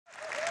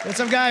What's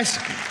up, guys?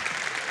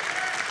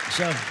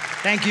 So,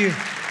 thank you.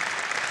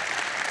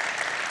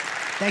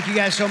 Thank you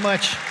guys so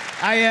much.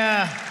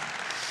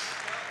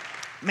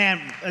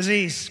 Man,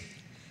 Aziz,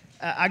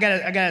 I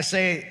gotta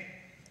say,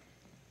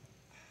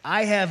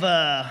 I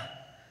have,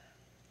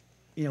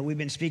 we've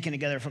been speaking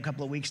together for a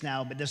couple of weeks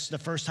now, but this is the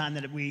first time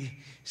that we've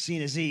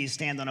seen Aziz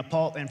stand on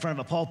in front of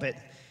a pulpit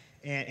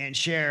and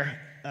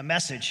share a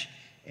message.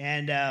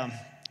 And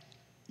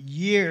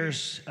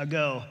years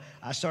ago,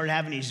 I started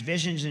having these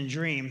visions and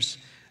dreams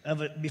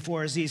of it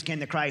before Aziz came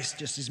to Christ,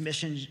 just these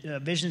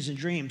visions and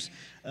dreams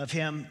of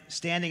him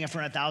standing in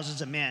front of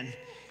thousands of men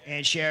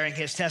and sharing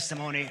his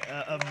testimony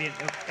of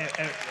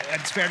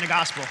spreading the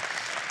gospel.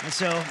 And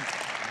so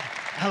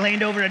I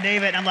leaned over to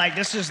David, and I'm like,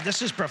 this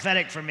is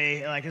prophetic for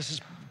me. Like, this is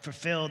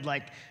fulfilled,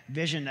 like,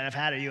 vision that I've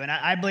had of you. And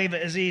I believe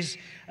that Aziz,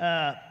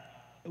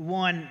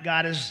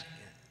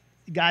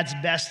 God's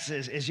best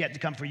is yet to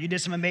come for you. You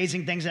did some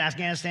amazing things in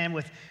Afghanistan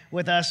with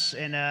us,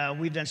 and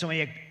we've done so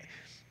many,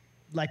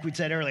 like we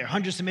said earlier,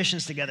 hundreds of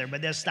missions together,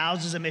 but there's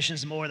thousands of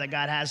missions more that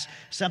God has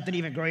something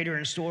even greater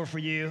in store for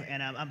you,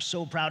 and I'm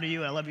so proud of you,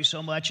 and I love you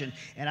so much, and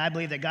I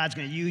believe that God's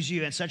going to use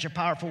you in such a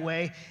powerful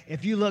way.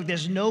 If you look,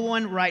 there's no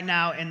one right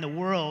now in the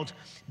world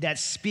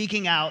that's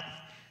speaking out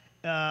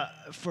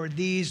for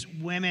these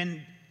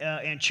women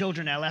and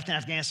children that are left in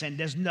Afghanistan.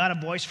 There's not a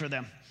voice for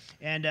them.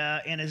 And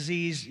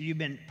Aziz, you've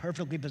been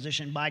perfectly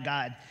positioned by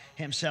God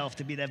himself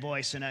to be that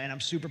voice, and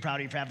I'm super proud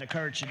of you for having the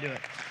courage to do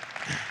it.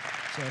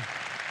 So,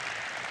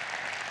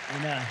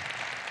 and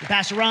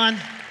Pastor Ron,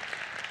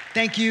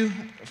 thank you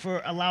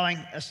for allowing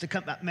us to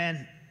come,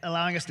 man,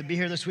 allowing us to be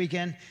here this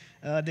weekend.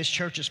 This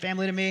church is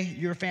family to me.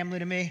 You're family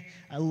to me.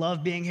 I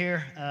love being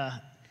here,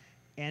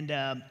 and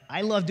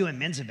I love doing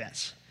men's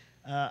events.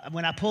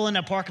 When I pull in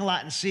the parking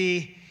lot and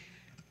see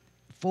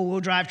four-wheel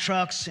drive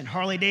trucks and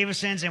Harley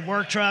Davidsons and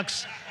work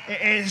trucks,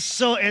 it's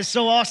so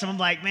awesome. I'm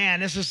like, man,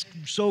 this is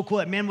so cool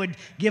that men would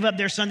give up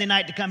their Sunday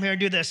night to come here and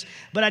do this.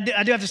 But I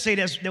do have to say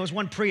there was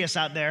one Prius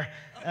out there.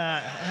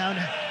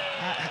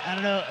 I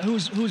don't know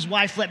whose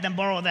wife let them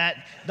borrow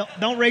that.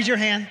 Don't raise your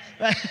hand.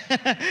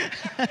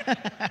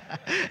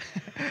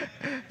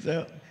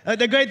 So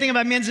the great thing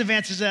about men's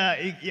events is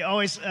I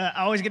always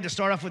get to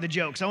start off with a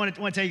joke. So I want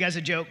to tell you guys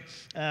a joke.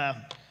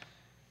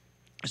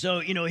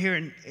 So,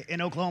 here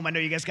in Oklahoma, I know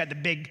you guys got the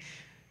big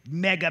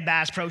mega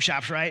Bass Pro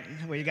Shops, right?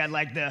 Where you got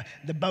like the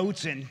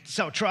boats and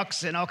sell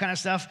trucks and all kind of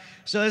stuff.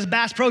 So there's a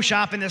Bass Pro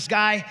Shop, and this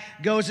guy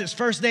goes his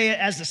first day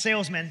as the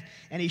salesman,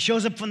 and he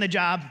shows up from the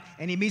job,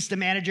 and he meets the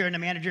manager, and the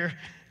manager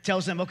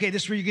tells him, okay,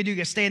 this is what you're going to do. You're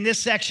going to stay in this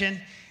section,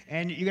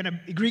 and you're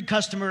going to greet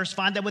customers,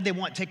 find out what they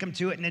want, take them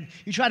to it, and then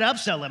you try to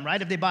upsell them,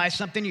 right? If they buy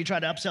something, you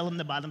try to upsell them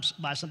to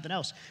buy something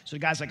else. So the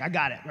guy's like, I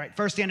got it, right?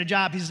 First day on the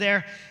job, he's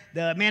there.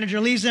 The manager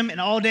leaves him, and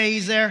all day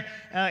he's there.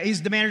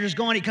 The manager's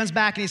going. He comes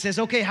back, and he says,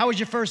 okay, how was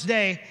your first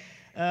day?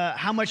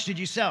 How much did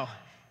you sell?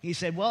 He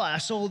said, well, I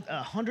sold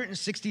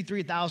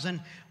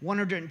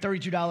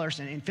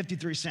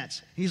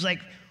 $163,132.53. He's like,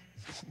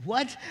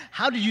 what?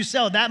 How did you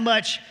sell that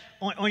much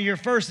on your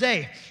first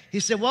day?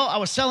 He said, well, I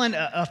was selling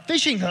a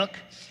fishing hook,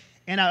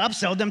 and I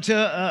upsold them to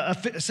a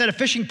set of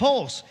fishing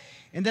poles.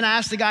 And then I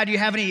asked the guy, do you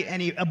have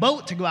a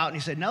boat to go out? And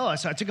he said, no.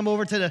 So I took him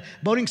over to the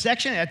boating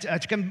section. I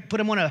put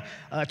him on a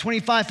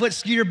 25-foot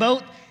skeeter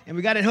boat, and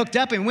we got it hooked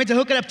up, and we went to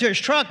hook it up to his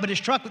truck, but his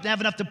truck didn't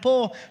have enough to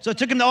pull. So I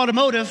took him to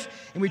automotive,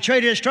 and we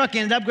traded his truck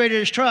in and upgraded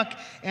his truck,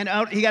 and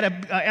he got a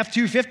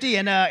F-250,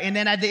 and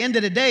then at the end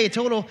of the day, it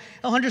totaled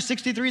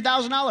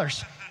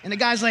 $163,000. And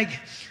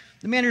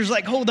the manager's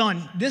like, hold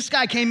on, this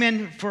guy came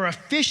in for a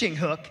fishing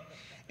hook,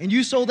 and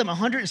you sold him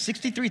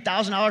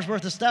 $163,000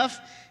 worth of stuff?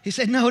 He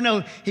said,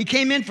 no, he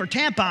came in for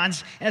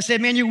tampons, and I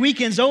said, man, your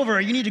weekend's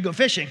over, you need to go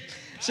fishing.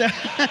 So,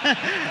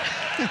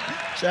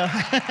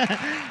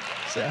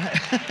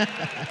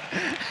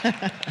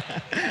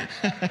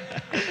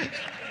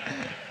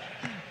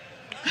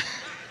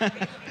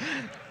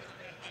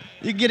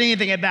 you can get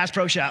anything at Bass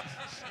Pro Shop.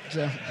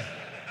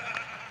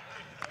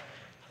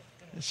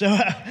 So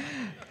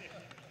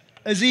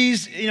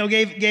Aziz,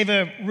 gave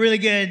a really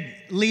good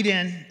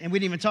lead-in, and we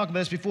didn't even talk about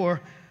this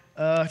before,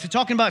 to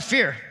talking about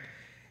fear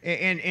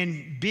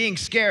and being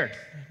scared,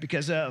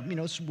 because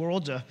this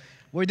world's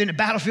whether in the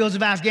battlefields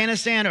of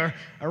Afghanistan or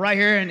right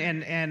here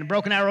in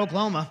Broken Arrow,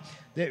 Oklahoma,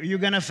 that you're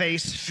going to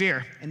face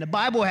fear. And the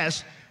Bible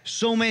has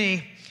so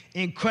many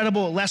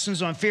incredible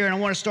lessons on fear, and I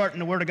want to start in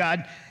the Word of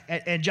God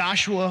at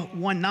Joshua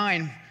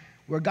 1:9,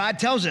 where God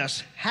tells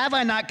us, have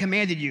I not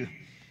commanded you?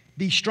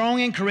 Be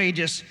strong and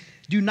courageous.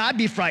 Do not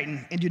be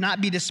frightened and do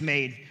not be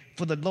dismayed,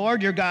 for the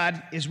Lord your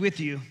God is with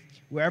you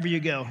wherever you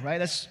go, right?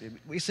 That's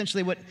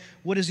essentially what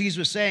Aziz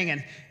was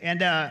saying.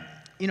 And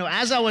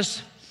as I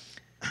was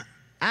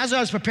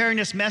preparing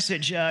this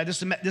message,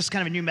 this is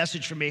kind of a new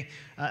message for me.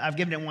 I've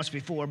given it once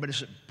before, but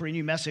it's a pretty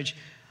new message.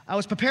 I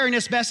was preparing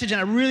this message,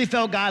 and I really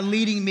felt God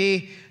leading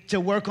me to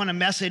work on a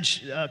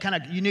message kind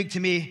of unique to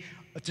me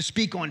to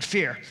speak on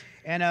fear.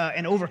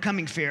 and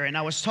overcoming fear. And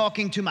I was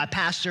talking to my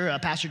pastor,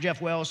 Pastor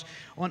Jeff Wells,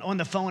 on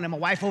the phone, and my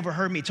wife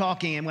overheard me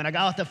talking. And when I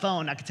got off the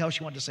phone, I could tell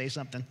she wanted to say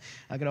something.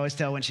 I could always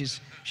tell when she's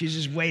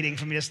just waiting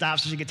for me to stop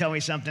so she could tell me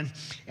something.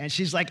 And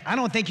she's like, I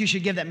don't think you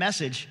should give that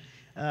message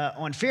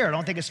on fear. I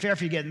don't think it's fair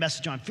for you to get a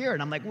message on fear.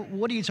 And I'm like,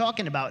 what are you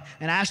talking about?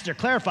 And I asked her to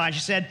clarify, and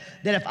she said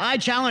that if I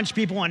challenged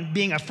people on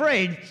being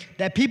afraid,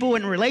 that people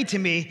wouldn't relate to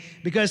me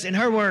because, in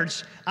her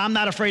words, I'm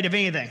not afraid of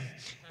anything.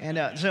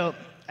 And so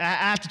I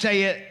have to tell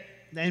you,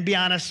 and be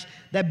honest,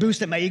 that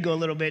boosted my ego a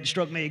little bit,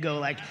 stroked my ego.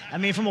 Like, I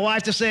mean, from a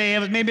wife to say, it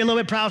was maybe a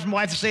little bit proud from a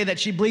wife to say that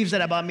she believes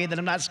that about me, that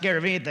I'm not scared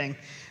of anything.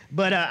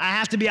 But I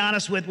have to be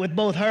honest with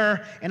both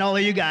her and all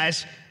of you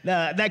guys,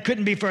 that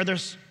couldn't be further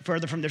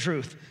from the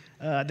truth.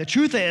 The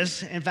truth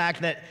is, in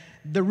fact, that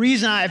the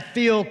reason I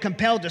feel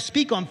compelled to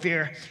speak on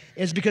fear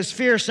is because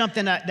fear is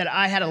something that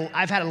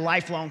I've had a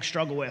lifelong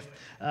struggle with.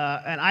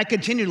 And I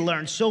continue to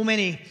learn so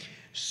many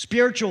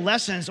spiritual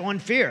lessons on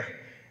fear,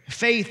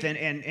 faith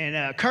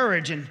and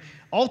courage, and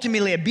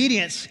ultimately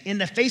obedience in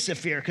the face of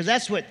fear. Because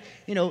that's what,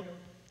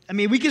 I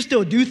mean, we can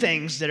still do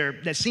things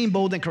that seem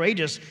bold and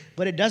courageous,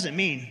 but it doesn't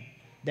mean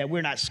that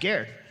we're not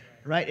scared,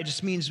 right? It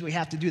just means we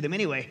have to do them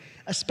anyway.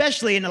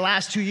 Especially in the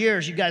last 2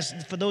 years, you guys,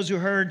 for those who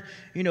heard,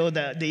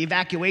 the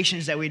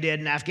evacuations that we did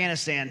in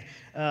Afghanistan,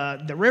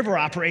 the river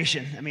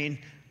operation. I mean,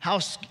 how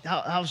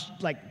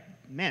like,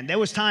 man, there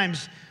was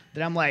times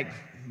that I'm like,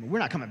 we're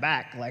not coming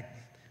back. Like,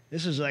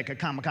 this is like a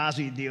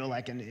kamikaze deal.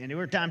 Like, and there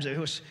were times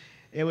that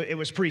it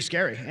was pretty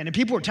scary. And then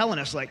people were telling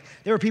us, like,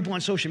 there were people on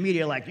social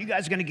media, like, you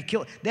guys are gonna get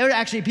killed. There were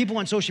actually people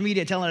on social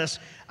media telling us,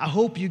 I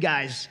hope you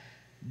guys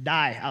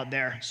die out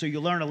there so you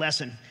learn a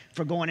lesson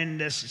for going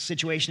into this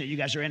situation that you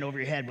guys are in over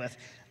your head with.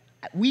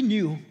 We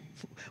knew,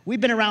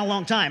 we've been around a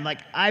long time.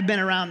 Like,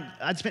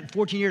 I'd spent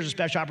 14 years in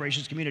special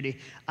operations community.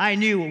 I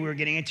knew what we were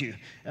getting into.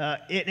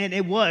 And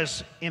it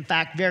was, in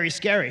fact, very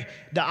scary.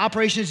 The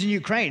operations in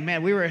Ukraine,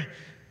 man,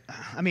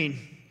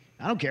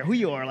 I don't care who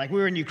you are. Like, we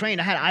were in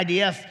Ukraine. I had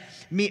IDF,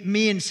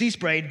 me and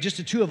Sea-Spray, just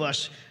the two of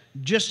us,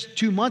 just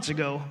 2 months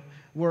ago,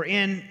 were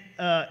in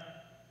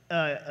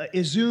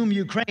Izum,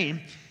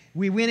 Ukraine.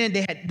 We went in,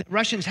 the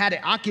Russians had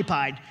it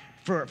occupied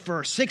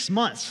for 6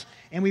 months.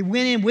 And we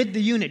went in with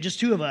the unit, just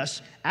two of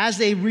us, as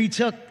they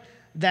retook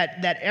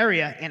that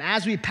area. And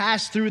as we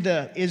passed through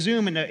the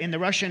Izum in the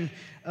Russian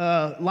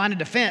line of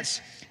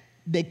defense,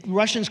 the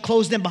Russians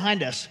closed in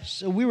behind us.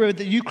 So we were with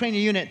the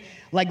Ukrainian unit,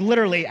 like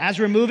literally, as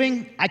we're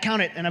moving, I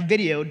counted and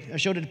I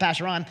showed it to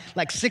Pastor Ron,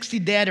 like 60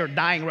 dead or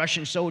dying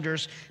Russian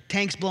soldiers,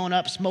 tanks blown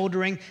up,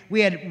 smoldering.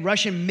 We had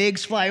Russian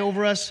MiGs fly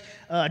over us,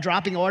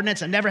 dropping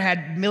ordnance. I never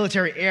had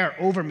military air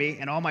over me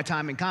in all my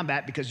time in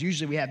combat because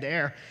usually we have the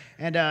air.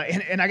 And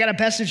I got a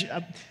message,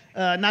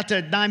 not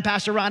to dime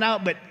Pastor Ron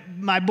out, but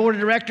my board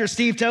of directors,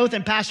 Steve Toth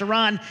and Pastor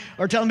Ron,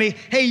 are telling me,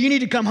 hey, you need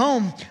to come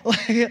home.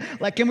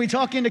 Like, can we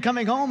talk you into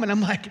coming home? And I'm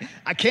like,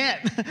 I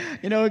can't.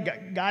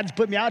 God's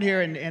put me out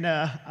here, and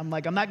I'm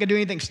like, I'm not going to do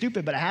anything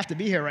stupid, but I have to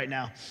be here right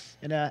now.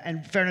 And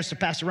in fairness to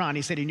Pastor Ron,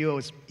 he said he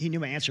knew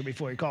my answer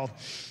before he called.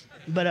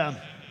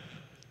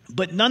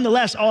 But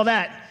nonetheless, all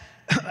that,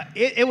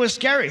 it was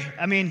scary.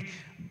 I mean,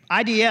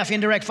 IDF,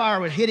 indirect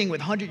fire, was hitting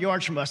with 100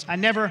 yards from us. I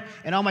never,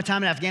 in all my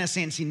time in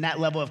Afghanistan, seen that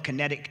level of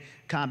kinetic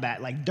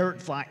combat, like dirt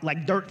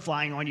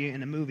flying on you in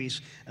the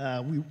movies.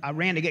 I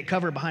ran to get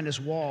cover behind this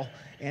wall,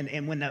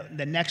 and when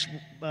the next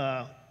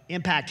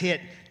impact hit,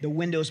 the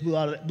windows blew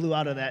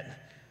out of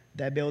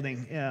that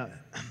building.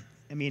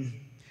 I mean,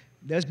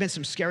 there's been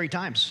some scary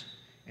times.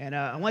 And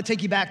I want to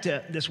take you back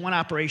to this one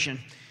operation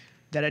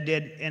that I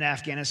did in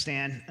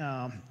Afghanistan.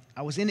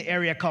 I was in the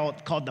area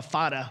called the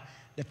FATA,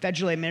 the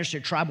federally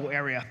administered tribal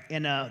area.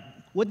 And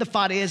what the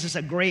FATA is, it's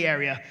a gray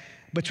area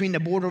between the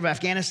border of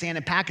Afghanistan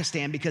and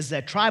Pakistan, because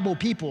the tribal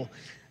people,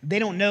 they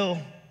don't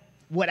know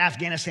what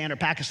Afghanistan or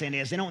Pakistan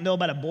is. They don't know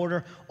about a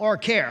border or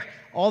care.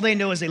 All they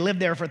know is they lived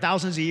there for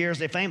thousands of years,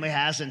 their family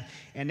has,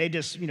 and they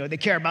just, they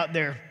care about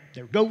their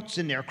goats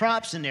and their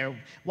crops and their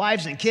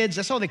wives and kids.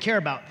 That's all they care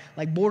about.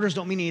 Like, borders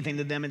don't mean anything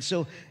to them. And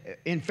so,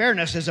 in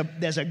fairness,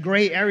 there's a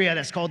gray area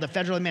that's called the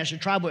federally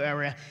administered tribal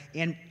area,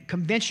 and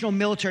conventional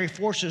military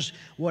forces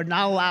were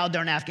not allowed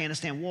during the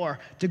Afghanistan war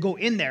to go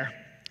in there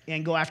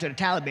and go after the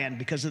Taliban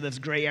because of this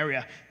gray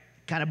area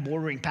kind of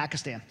bordering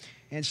Pakistan.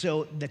 And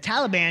so the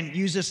Taliban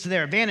used this to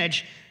their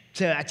advantage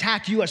to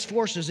attack U.S.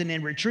 forces and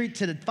then retreat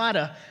to the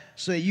FATA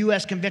so that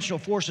U.S. conventional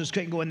forces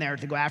couldn't go in there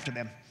to go after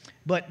them.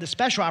 But the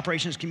special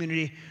operations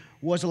community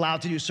was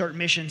allowed to do certain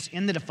missions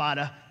in the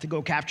FATA to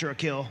go capture or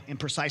kill and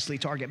precisely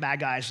target bad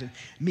guys. And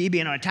me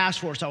being on a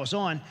task force I was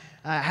on,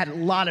 I had a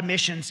lot of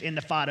missions in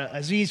the FATA.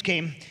 Aziz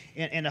came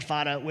in the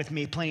FATA with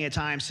me plenty of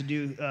times to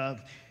do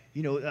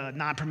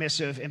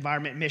non-permissive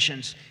environment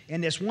missions.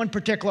 In this one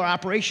particular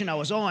operation I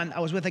was on, I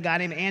was with a guy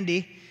named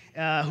Andy,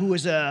 who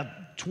was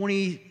a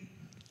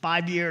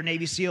 25-year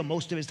Navy SEAL,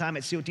 most of his time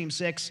at SEAL Team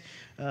 6,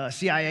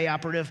 CIA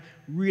operative,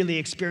 really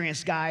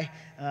experienced guy,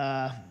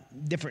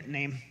 different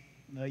name.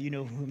 You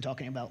know who I'm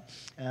talking about.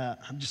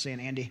 I'm just saying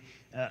Andy.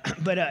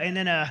 And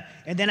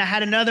then I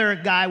had another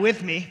guy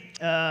with me,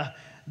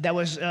 that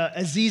was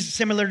Aziz,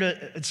 similar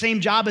to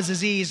same job as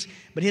Aziz,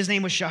 but his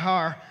name was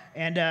Shahar.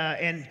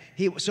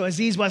 So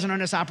Aziz wasn't on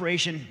this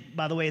operation.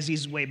 By the way,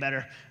 Aziz is way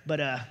better, but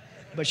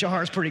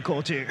Shahar's pretty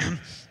cool too.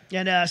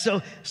 And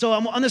so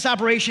I'm on this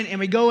operation, and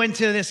we go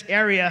into this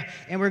area,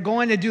 and we're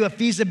going to do a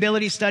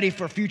feasibility study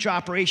for future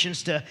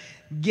operations to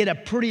get a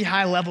pretty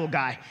high-level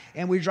guy.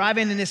 And we're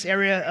driving in this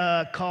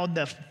area called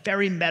the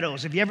Ferry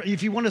Meadows.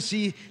 If you want to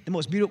see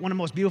one of the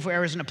most beautiful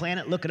areas on the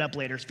planet, look it up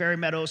later. It's Ferry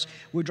Meadows.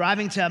 We're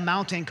driving to a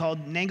mountain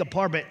called Nanga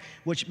Parbat,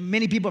 which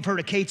many people have heard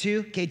of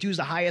K2. K2 is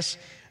the highest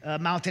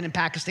mountain in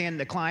Pakistan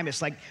to climb.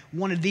 It's like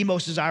one of the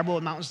most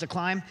desirable mountains to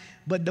climb.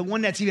 But the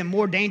one that's even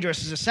more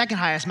dangerous is the second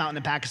highest mountain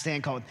in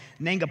Pakistan called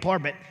Nanga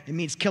Parbat. It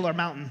means killer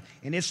mountain.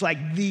 And it's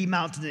like the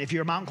mountain. If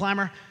you're a mountain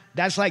climber,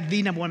 that's like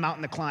the number one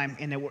mountain to climb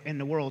in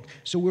the world.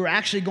 So we were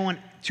actually going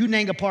to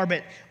Nanga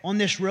Parbat on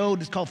this road.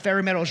 It's called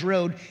Ferry Meadows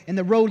Road. And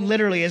the road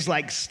literally is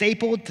like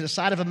stapled to the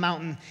side of a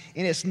mountain.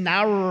 And it's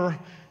narrower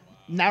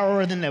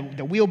than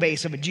the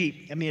wheelbase of a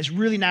Jeep. I mean, it's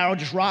really narrow,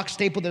 just rocks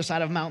stapled to the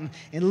side of a mountain.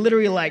 And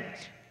literally like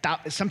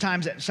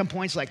sometimes at some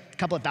points like a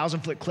couple of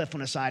 1,000-foot cliff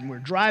on the side. And we're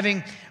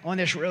driving on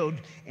this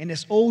road, and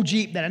this old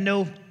Jeep that I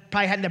know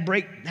probably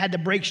had the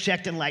brakes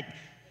checked in like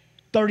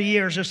 30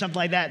 years or something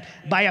like that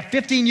by a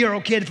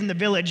 15-year-old kid from the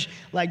village,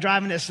 like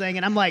driving this thing.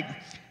 And I'm like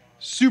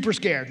super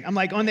scared. I'm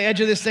like on the edge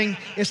of this thing.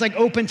 It's like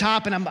open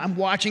top, and I'm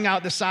watching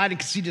out the side and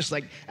can see just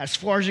like as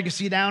far as you can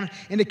see down.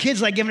 And the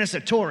kid's like giving us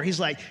a tour.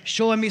 He's like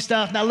showing me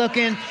stuff, not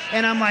looking.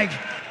 And I'm like,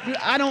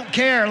 I don't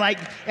care. Like,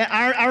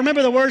 I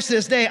remember the words to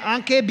this day,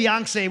 Anke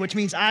Bianxe, which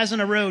means eyes on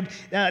the road.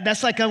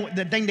 That's like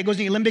the thing that goes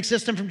in the limbic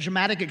system from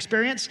traumatic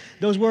experience.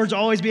 Those words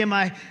always be in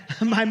my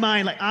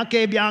mind, like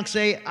Anke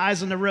Bianxe,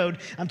 eyes on the road.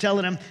 I'm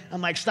telling him, I'm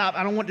like, stop,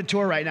 I don't want the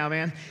tour right now,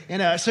 man.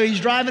 And so he's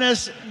driving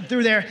us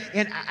through there.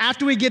 And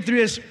after we get through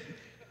this,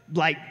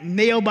 like,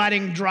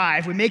 nail-biting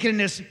drive, we make it in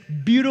this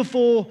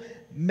beautiful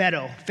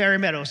meadow, Ferry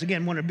Meadows.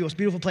 Again, one of the most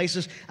beautiful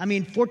places. I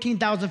mean,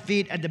 14,000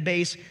 feet at the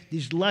base,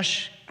 these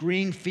lush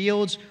green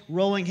fields,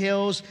 rolling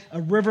hills,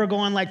 a river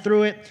going like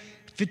through it.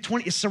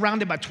 It's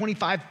surrounded by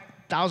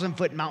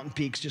 25,000-foot mountain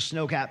peaks, just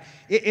snow-capped.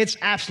 It's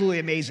absolutely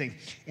amazing.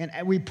 And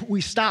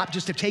we stopped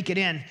just to take it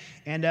in,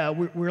 and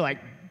we're like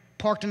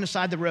parked on the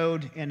side of the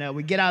road, and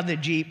we get out of the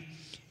Jeep,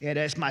 and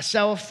it's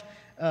myself,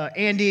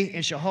 Andy,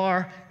 and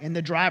Shahar, and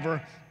the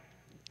driver.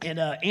 And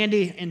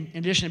Andy, in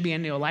addition to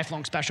being a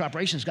lifelong special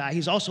operations guy,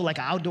 he's also like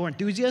an outdoor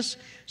enthusiast.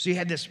 So he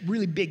had this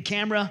really big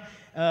camera,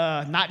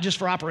 not just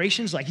for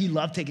operations. Like, he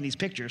loved taking these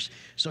pictures.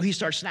 So he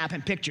starts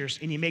snapping pictures,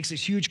 and he makes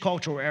this huge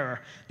cultural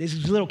error. There's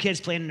these little kids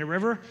playing in the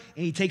river,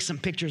 and he takes some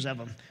pictures of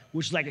them,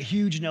 which is like a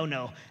huge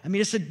no-no. I mean,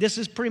 this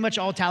is pretty much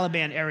all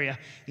Taliban area.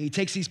 And he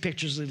takes these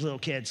pictures of these little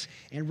kids.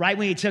 And right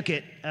when he took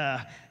it,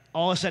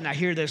 all of a sudden I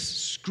hear this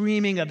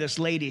screaming of this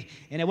lady.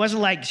 And it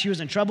wasn't like she was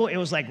in trouble. It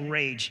was like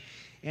rage.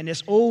 And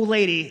this old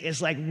lady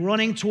is like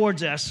running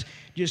towards us,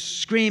 just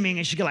screaming,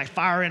 and she got like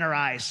fire in her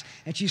eyes.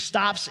 And she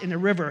stops in the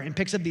river and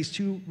picks up these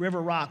 2 river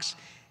rocks.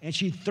 And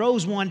she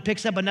throws one,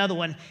 picks up another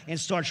one, and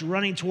starts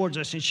running towards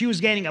us. And she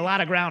was gaining a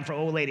lot of ground for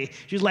old lady.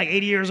 She was like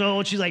 80 years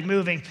old. She's like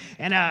moving.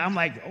 And I'm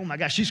like, oh my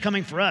gosh, she's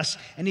coming for us.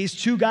 And these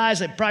 2 guys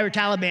that probably were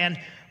Taliban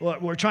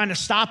were trying to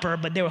stop her,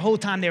 but the whole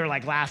time they were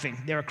like laughing.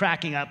 They were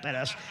cracking up at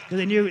us because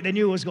they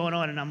knew what was going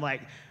on. And I'm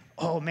like,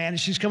 oh man, and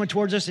she's coming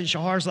towards us. And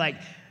Shahar's like,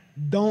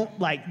 don't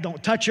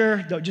touch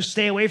her. Don't, just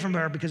stay away from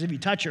her, because if you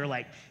touch her,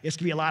 like, it's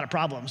gonna be a lot of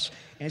problems.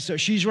 And so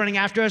she's running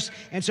after us.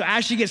 And so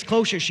as she gets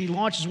closer, she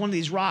launches one of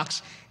these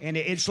rocks, and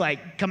it's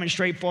like coming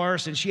straight for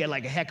us. And she had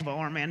like a heck of an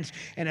arm, man.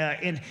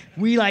 And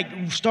we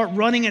like start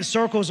running in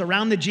circles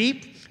around the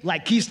Jeep,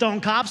 like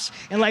Keystone Cops,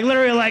 and like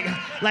literally we're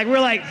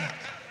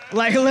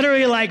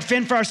like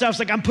fend for ourselves.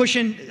 Like, I'm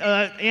pushing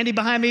Andy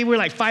behind me. We're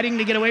like fighting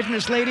to get away from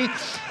this lady.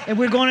 And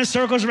we're going in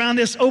circles around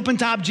this open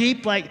top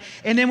Jeep. Like,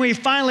 and then we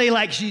finally,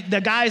 like,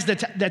 the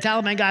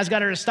Taliban guys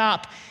got her to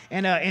stop.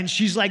 And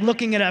she's like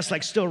looking at us,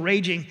 like still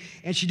raging.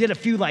 And she did a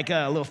few like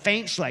little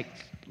feints, like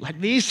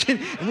these. And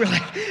we're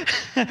like,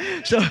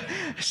 so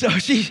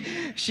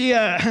she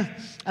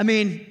I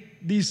mean,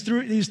 these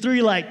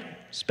three like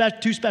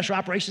 2 special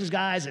operations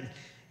guys, and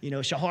you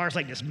know, Shahar's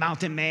like this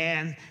mountain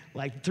man,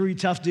 like 3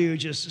 tough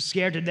dudes, just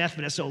scared to death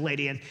by this old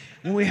lady. And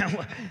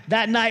when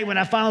that night, when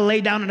I finally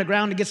laid down on the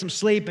ground to get some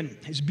sleep, and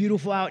it's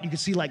beautiful out, you could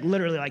see like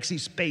literally like see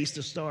space,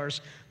 the stars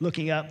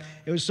looking up.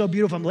 It was so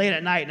beautiful. I'm late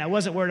at night, and I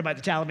wasn't worried about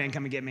the Taliban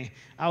coming to get me.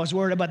 I was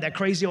worried about that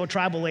crazy old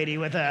tribal lady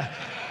with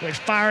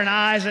fire in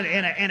eyes and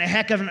a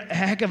heck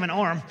of an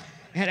arm.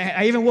 And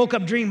I even woke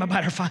up dreaming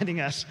about her finding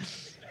us.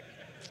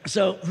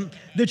 So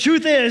the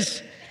truth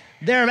is,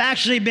 there have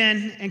actually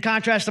been, in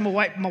contrast to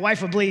my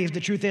wife would believe, the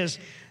truth is,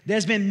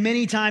 there's been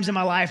many times in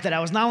my life that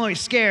I was not only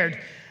scared,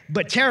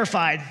 but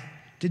terrified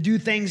to do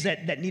things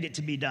that needed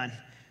to be done.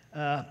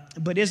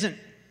 But isn't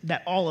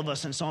that all of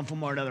us in some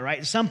form or another, right?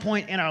 At some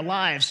point in our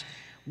lives,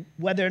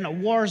 whether in a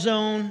war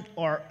zone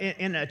or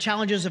in the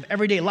challenges of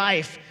everyday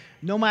life,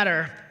 no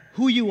matter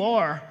who you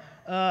are,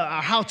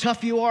 or how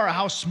tough you are, or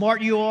how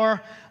smart you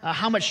are,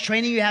 how much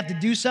training you have to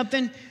do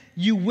something,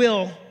 you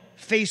will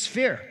face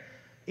fear.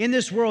 In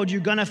this world,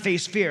 you're going to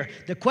face fear.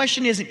 The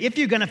question isn't if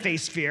you're going to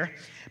face fear,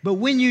 but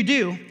when you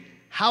do,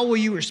 how will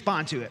you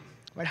respond to it?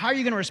 Right? How are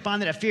you going to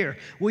respond to that fear?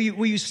 Will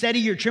you steady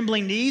your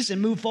trembling knees and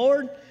move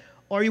forward?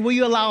 Or will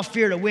you allow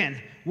fear to win?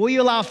 Will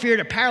you allow fear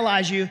to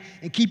paralyze you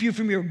and keep you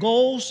from your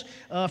goals,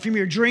 from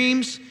your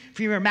dreams,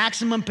 from your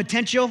maximum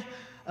potential,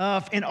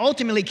 and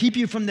ultimately keep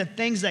you from the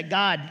things that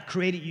God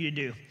created you to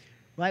do?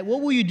 Right? What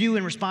will you do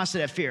in response to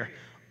that fear?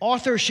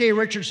 Author Shay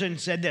Richardson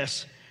said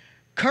this: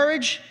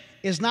 courage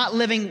is not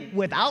living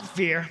without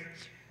fear.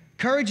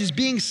 Courage is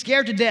being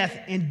scared to death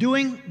and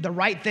doing the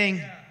right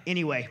thing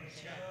anyway.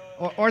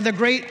 Or the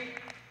great,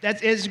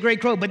 that is a great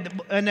quote, but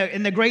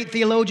the great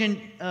theologian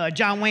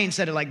John Wayne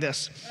said it like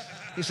this.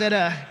 He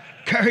said,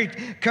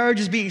 courage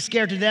is being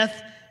scared to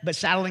death, but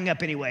saddling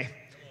up anyway.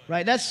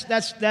 Right?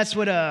 That's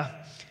what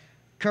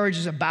courage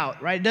is about,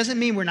 right? It doesn't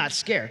mean we're not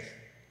scared.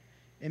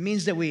 It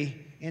means that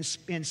we,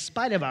 in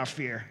spite of our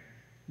fear,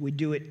 we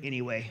do it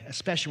anyway,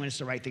 especially when it's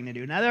the right thing to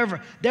do. Now, there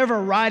are a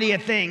variety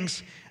of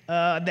things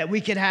that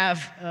we could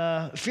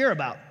have fear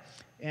about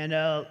and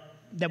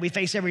that we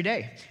face every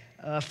day.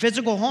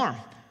 Physical harm.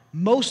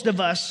 Most of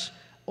us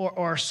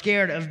are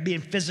scared of being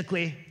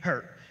physically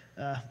hurt.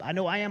 I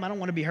know I am. I don't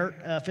want to be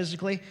hurt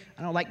physically.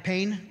 I don't like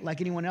pain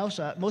like anyone else.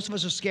 Most of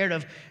us are scared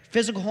of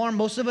physical harm.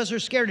 Most of us are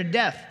scared of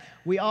death.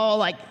 We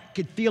all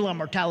could feel our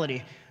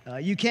mortality.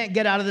 You can't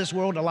get out of this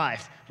world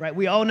alive, right?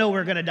 We all know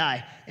we're going to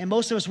die. And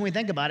most of us, when we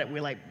think about it,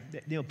 we're like,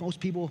 most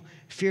people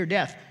fear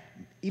death,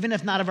 even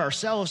if not of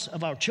ourselves,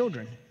 of our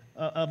children,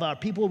 of our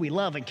people we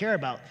love and care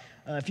about.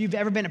 If you've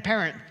ever been a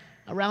parent,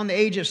 around the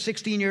age of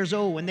 16 years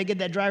old, when they get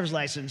that driver's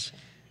license,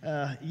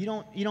 you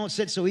don't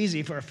sit so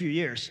easy for a few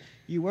years.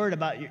 You're worried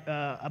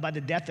about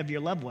the death of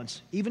your loved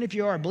ones. Even if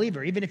you are a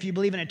believer, even if you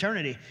believe in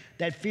eternity,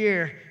 that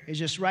fear is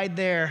just right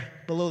there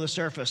below the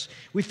surface.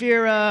 We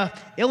fear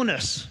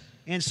illness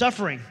and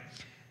suffering.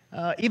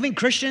 Even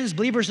Christians,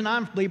 believers and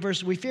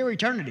non-believers, we fear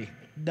eternity,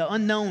 the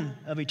unknown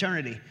of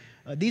eternity.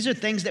 These are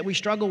things that we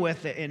struggle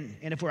with, and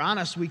if we're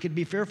honest, we could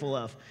be fearful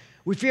of.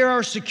 We fear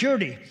our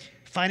security,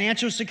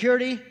 financial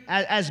security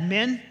as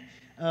men.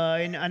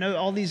 And I know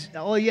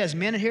all you as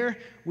men here,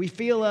 we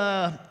feel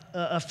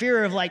a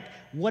fear of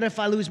what if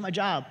I lose my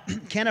job?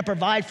 Can I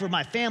provide for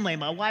my family,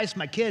 my wife,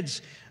 my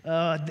kids,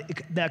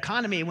 the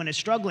economy when it's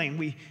struggling?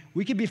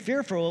 We could be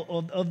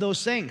fearful of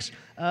those things.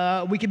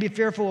 We could be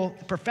fearful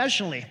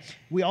professionally.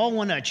 We all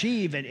want to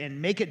achieve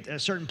and make it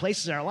certain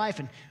places in our life.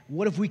 And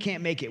what if we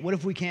can't make it? What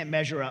if we can't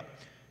measure up?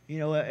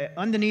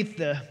 Underneath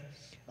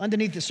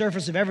the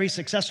surface of every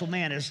successful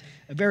man is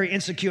a very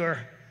insecure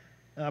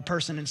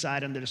person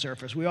inside under the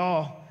surface. We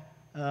all,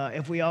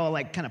 if we all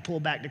kind of pull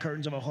back the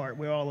curtains of our heart,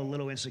 we're all a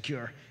little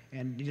insecure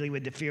and dealing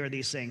with the fear of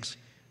these things.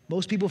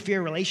 Most people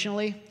fear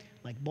relationally,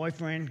 like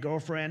boyfriend,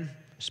 girlfriend,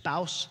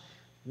 spouse.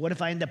 What if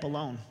I end up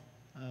alone?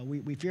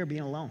 We fear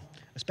being alone,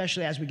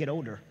 especially as we get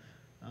older.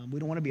 We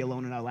don't want to be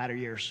alone in our latter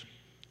years.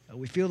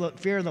 We feel the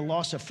fear of the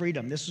loss of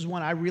freedom. This is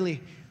one I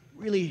really,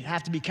 really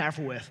have to be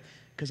careful with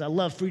because I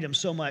love freedom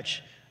so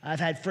much. I've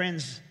had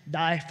friends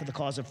die for the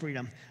cause of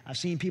freedom. I've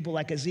seen people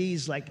like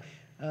Aziz,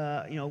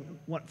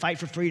 fight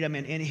for freedom.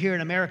 And here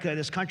in America,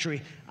 this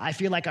country, I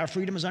feel like our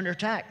freedom is under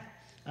attack.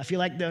 I feel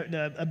like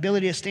the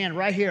ability to stand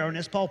right here on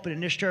this pulpit in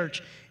this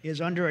church is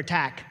under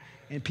attack.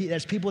 And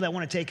there's people that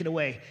want to take it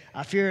away.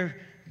 I fear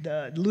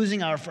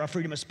losing our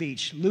freedom of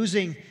speech,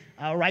 losing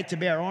our right to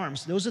bear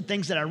arms. Those are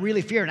things that I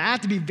really fear. And I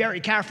have to be very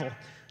careful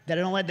that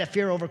I don't let that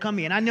fear overcome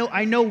me. And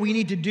I know we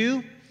need to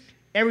do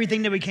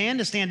everything that we can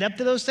to stand up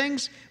to those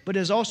things, but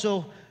there's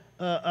also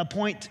a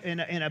point in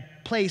a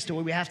place to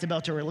where we have to be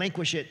able to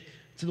relinquish it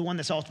to the one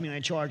that's ultimately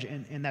in charge,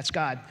 and that's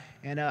God.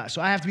 And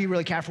so I have to be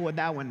really careful with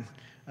that one.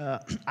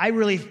 I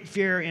really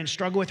fear and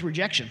struggle with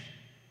rejection.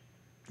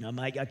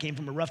 I came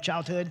from a rough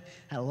childhood,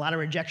 had a lot of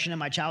rejection in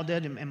my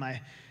childhood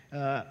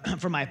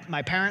and from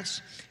my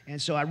parents, and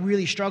so I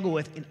really struggle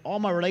with, in all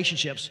my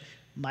relationships,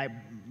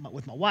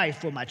 with my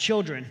wife, with my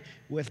children,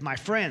 with my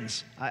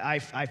friends.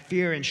 I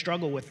fear and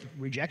struggle with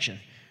rejection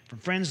from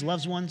friends,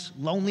 loved ones,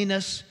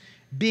 loneliness,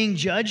 being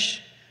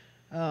judged,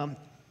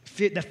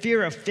 the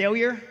fear of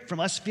failure, from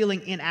us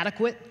feeling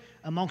inadequate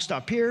amongst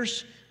our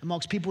peers,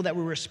 amongst people that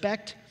we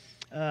respect.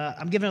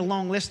 I'm giving a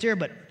long list here,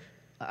 but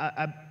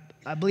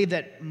I believe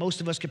that most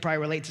of us could probably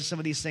relate to some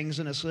of these things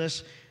in this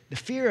list. The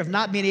fear of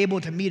not being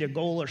able to meet a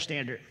goal or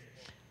standard,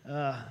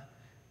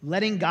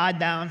 letting God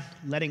down,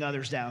 letting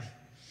others down.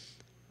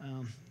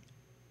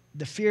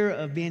 The fear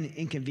of being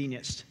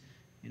inconvenienced.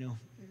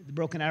 The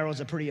Broken Arrow is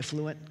a pretty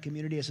affluent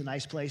community. It's a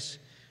nice place.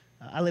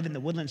 I live in the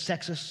Woodlands,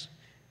 Texas.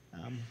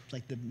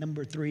 Like the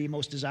number 3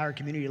 most desired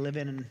community to live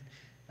in.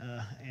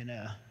 And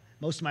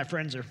most of my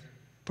friends are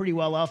pretty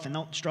well off and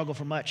don't struggle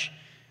for much.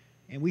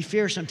 And we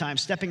fear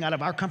sometimes stepping out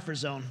of our comfort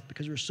zone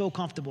because we're so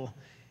comfortable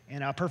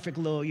in our perfect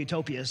little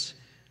utopias,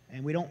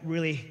 and we don't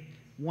really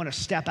want to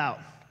step out.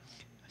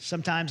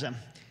 Sometimes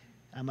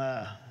I'm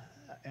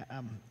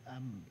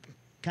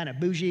kind of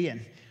bougie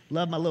and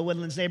love my little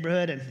Woodlands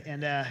neighborhood,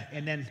 and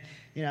then,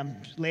 you know,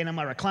 I'm laying on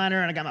my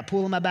recliner, and I got my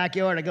pool in my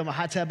backyard. I go in my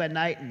hot tub at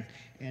night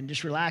and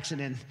just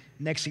relaxing. And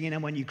next thing you know,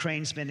 I'm in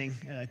Ukraine spending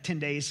 10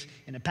 days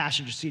in the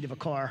passenger seat of a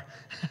car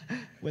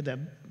with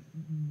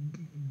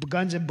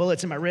guns and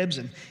bullets in my ribs.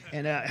 And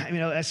you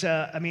know,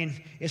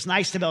 it's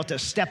nice to be able to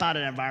step out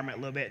of the environment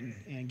a little bit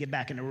and get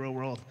back in the real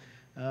world.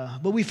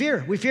 But we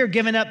fear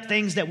giving up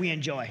things that we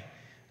enjoy.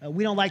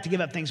 We don't like to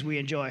give up things we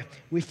enjoy.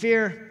 We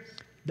fear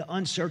the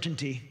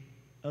uncertainty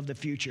of the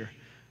future.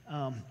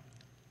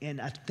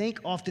 And I think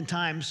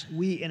oftentimes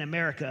we in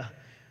America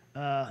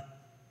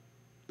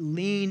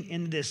lean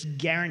into this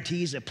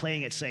guarantees of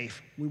playing it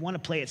safe. We want to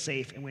play it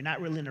safe, and we're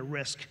not willing to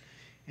risk.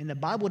 And the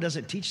Bible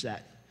doesn't teach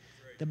that.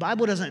 The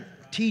Bible doesn't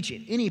teach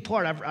in any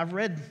part. I've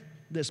read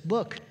this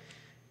book,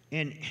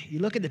 and you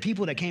look at the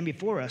people that came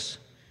before us.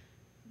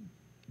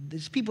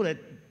 These people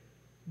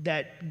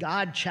that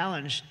God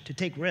challenged to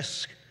take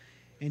risks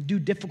and do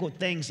difficult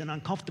things and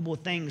uncomfortable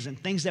things and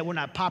things that were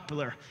not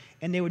popular.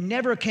 And they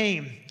never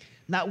came,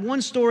 not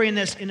one story in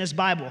this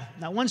Bible,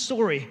 not one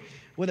story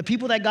where the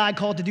people that God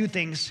called to do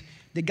things,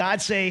 did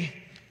God say,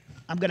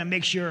 I'm going to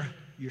make sure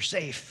you're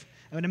safe.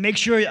 I'm going to make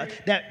sure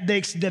that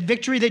the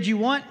victory that you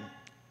want,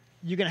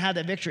 you're going to have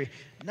that victory.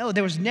 No,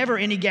 there was never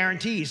any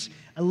guarantees.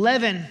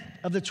 11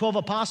 of the 12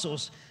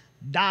 apostles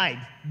died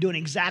doing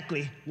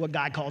exactly what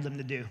God called them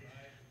to do.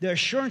 The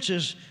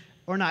assurances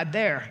are not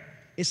there.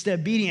 It's the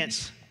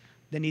obedience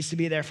that needs to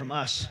be there from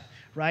us,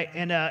 right?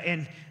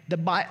 And the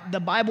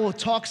Bible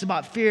talks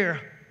about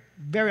fear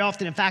very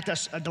often. In fact,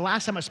 the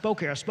last time I spoke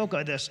here, I spoke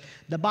of this.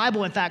 The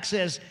Bible, in fact,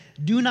 says,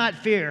 do not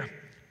fear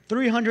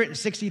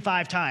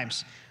 365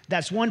 times.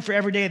 That's one for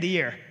every day of the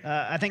year.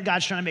 I think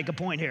God's trying to make a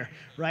point here,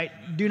 right?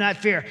 Do not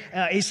fear.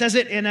 He says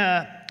it in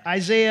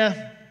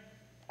Isaiah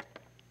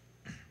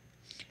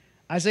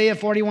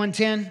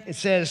 41:10. It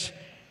says,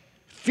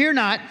 fear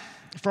not,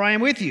 for I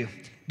am with you.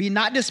 Be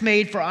not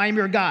dismayed, for I am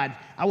your God.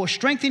 I will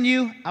strengthen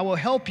you. I will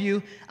help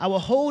you. I will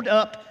hold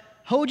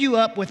you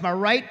up with my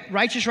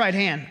righteous right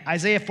hand.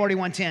 Isaiah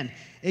 41:10.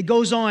 It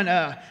goes on.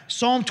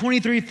 Psalm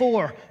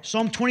 23:4,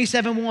 Psalm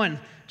 27:1,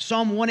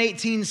 Psalm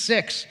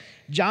 118:6,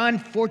 John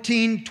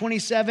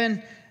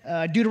 14:27,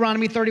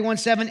 Deuteronomy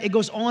 31:7. It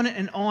goes on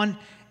and on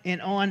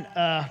and on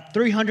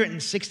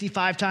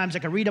 365 times. I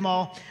could read them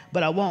all,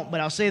 but I won't.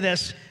 But I'll say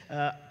this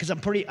because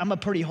I'm a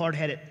pretty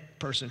hard-headed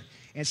person.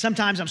 And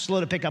sometimes I'm slow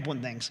to pick up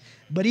on things.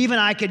 But even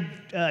I could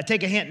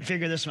take a hint and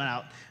figure this one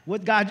out.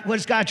 What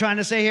is God trying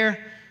to say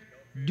here?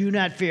 Do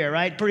not fear,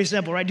 right? Pretty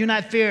simple, right? Do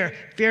not fear.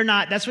 Fear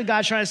not. That's what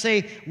God's trying to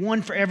say,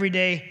 one for every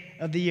day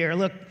of the year.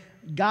 Look,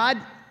 God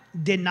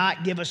did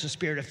not give us a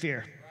spirit of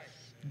fear.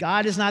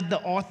 God is not the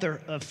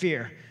author of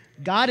fear.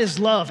 God is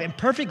love, and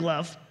perfect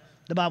love,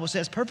 the Bible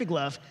says, perfect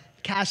love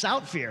casts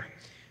out fear.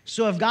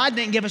 So if God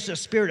didn't give us a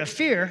spirit of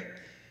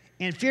fear,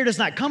 and fear does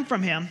not come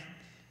from him,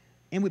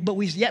 but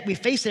yet we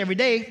face it every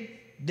day,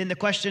 then the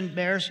question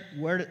bears,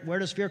 where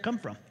does fear come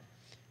from?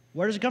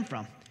 Where does it come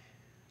from?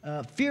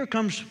 Fear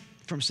comes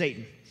from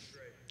Satan.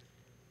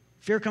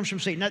 Fear comes from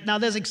Satan. Now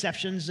there's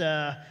exceptions.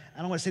 I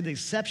don't want to say the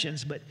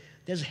exceptions, but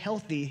there's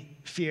healthy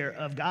fear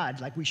of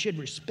God. Like we should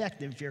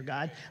respect and fear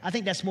God. I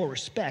think that's more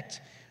respect.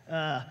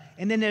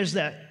 And then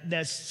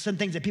there's some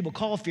things that people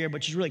call fear,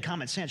 but is really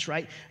common sense,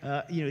 right?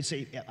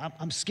 Say,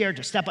 I'm scared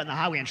to step on the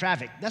highway in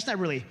traffic. That's not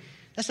really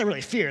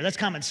fear. That's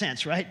common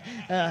sense, right?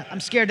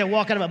 I'm scared to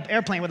walk out of an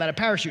airplane without a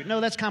parachute.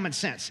 No, that's common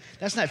sense.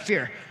 That's not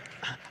fear.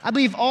 I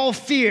believe all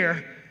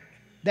fear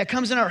that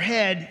comes in our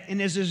head, and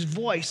there's this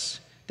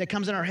voice that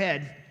comes in our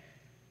head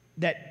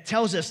that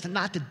tells us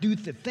not to do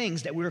the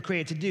things that we were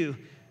created to do.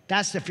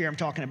 That's the fear I'm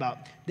talking about.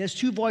 There's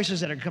two voices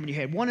that are coming in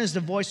your head. One is the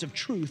voice of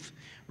truth,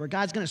 where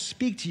God's going to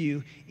speak to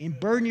you and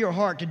burden your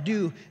heart to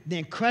do the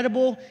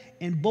incredible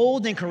and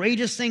bold and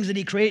courageous things that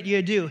he created you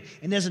to do.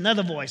 And there's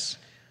another voice,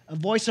 a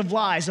voice of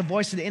lies, a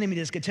voice of the enemy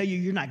that's going to tell you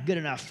you're not good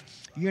enough.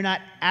 You're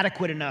not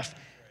adequate enough.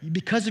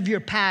 Because of your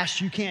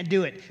past, you can't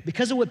do it.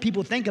 Because of what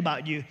people think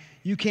about you,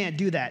 you can't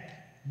do that.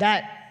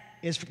 That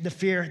is the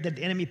fear that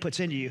the enemy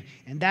puts into you,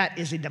 and that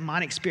is a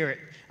demonic spirit.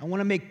 I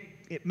want to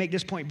make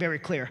this point very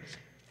clear.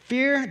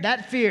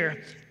 That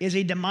fear is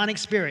a demonic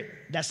spirit.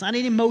 That's not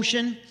an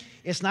emotion.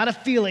 It's not a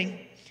feeling.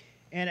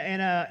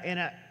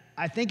 And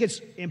I think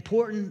it's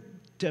important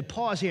to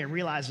pause here and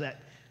realize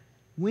that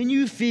when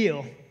you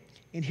feel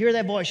and hear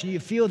that voice and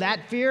you feel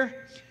that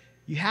fear,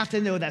 you have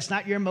to know that's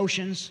not your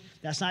emotions,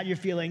 that's not your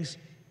feelings.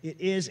 It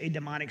is a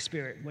demonic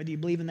spirit. Whether you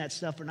believe in that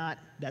stuff or not,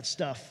 that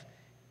stuff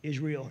is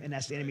real, and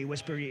that's the enemy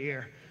whispering in your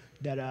ear.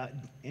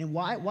 And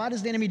why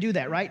does the enemy do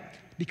that, right?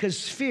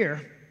 Because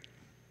fear,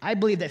 I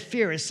believe that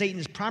fear is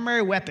Satan's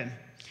primary weapon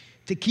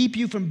to keep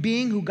you from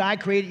being who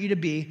God created you to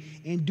be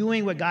and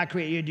doing what God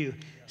created you to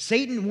do.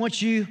 Satan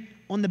wants you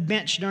on the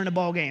bench during the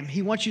ball game.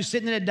 He wants you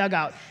sitting in a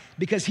dugout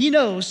because he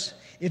knows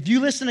if you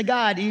listen to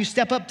God and you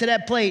step up to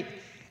that plate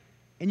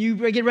and you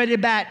get ready to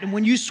bat, and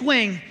when you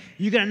swing,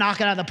 you're going to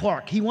knock it out of the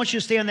park. He wants you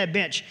to stay on that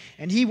bench,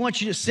 and he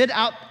wants you to sit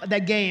out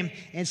that game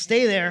and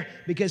stay there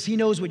because he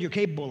knows what you're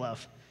capable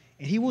of.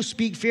 And he will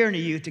speak fear into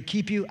you to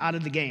keep you out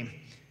of the game.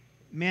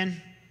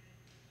 Men,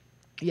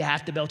 you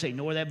have to be able to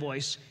ignore that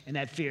voice and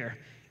that fear.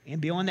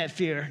 And beyond that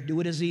fear, do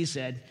what Aziz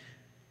said.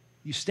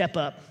 You step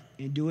up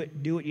and do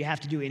what you have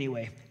to do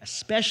anyway,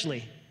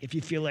 especially if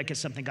you feel like it's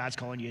something God's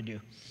calling you to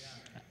do.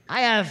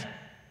 I have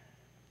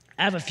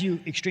a few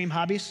extreme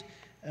hobbies,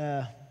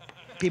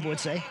 people would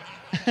say.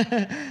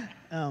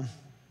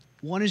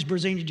 One is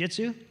Brazilian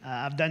Jiu-Jitsu.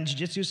 I've done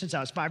Jiu-Jitsu since I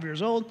was 5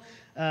 years old.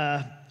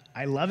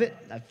 I love it.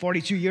 I'm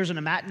 42 years on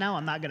the mat now.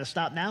 I'm not going to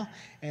stop now.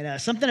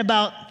 And something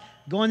about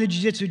going to the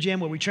Jiu-Jitsu gym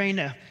where we train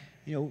to,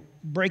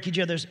 break each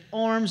other's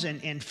arms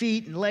and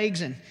feet and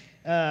legs and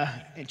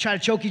try to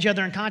choke each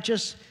other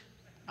unconscious.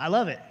 I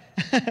love it.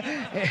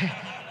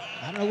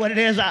 I don't know what it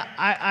is.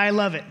 I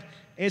love it.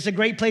 It's a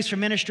great place for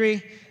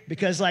ministry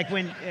because, like,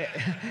 when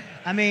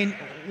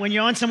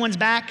you're on someone's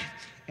back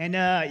and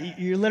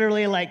you're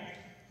literally like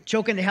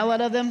choking the hell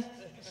out of them,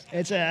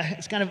 it's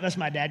kind of, that's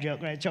my dad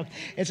joke, right? Choke.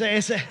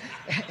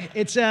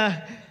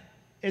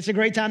 It's a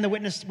great time to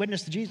witness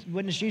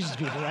Jesus to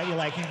people, right? You're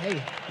like,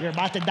 hey, you're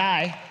about to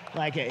die.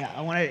 Like,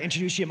 I want to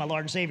introduce you to my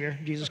Lord and Savior,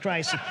 Jesus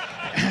Christ.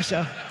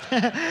 So,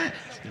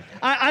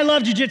 I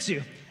love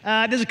jiu-jitsu.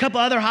 There's a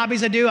couple other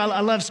hobbies I do. I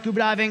love scuba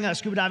diving.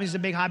 Scuba diving is a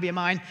big hobby of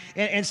mine.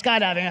 And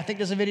skydiving. I think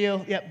there's a video,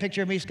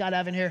 picture of me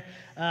skydiving here.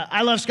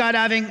 I love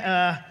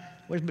skydiving.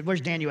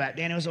 Where's Daniel at?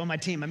 Daniel's on my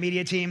team, my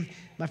media team.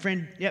 My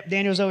friend,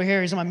 Daniel's over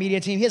here. He's on my media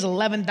team. He has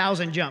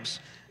 11,000 jumps.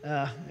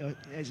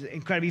 It's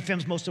incredible. He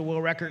films most of the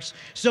world records.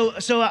 So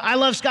I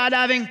love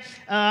skydiving.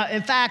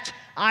 In fact,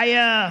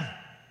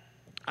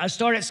 I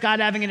started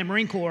skydiving in the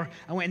Marine Corps.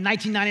 I went in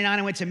 1999.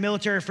 I went to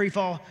military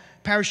freefall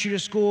parachuter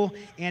school,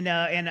 and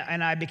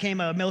I became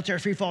a military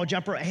freefall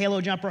jumper, a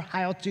halo jumper,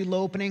 high altitude,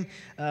 low opening.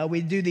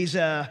 We do these.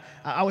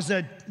 I was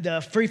the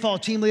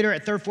freefall team leader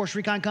at 3rd Force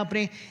Recon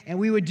Company, and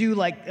we would do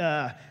like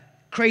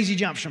crazy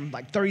jumps from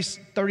like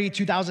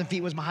 32,000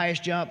 feet was my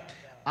highest jump.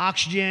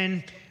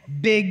 Oxygen,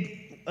 big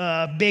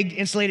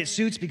insulated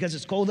suits because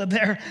it's cold up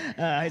there.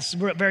 It's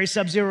very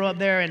sub-zero up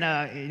there,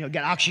 and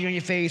got oxygen on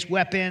your face,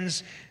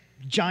 weapons,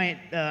 giant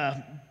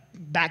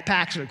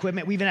backpacks of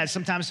equipment. We even had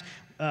sometimes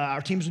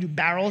our teams would do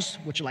barrels,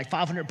 which are like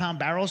 500-pound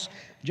barrels,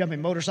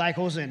 jumping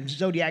motorcycles and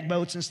Zodiac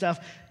boats and stuff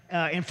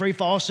in free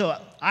fall. So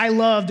I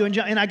love doing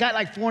jump, and I got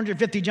like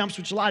 450 jumps,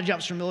 which is a lot of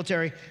jumps from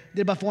military.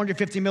 Did about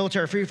 450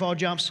 military free fall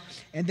jumps,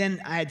 and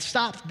then I had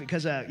stopped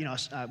because I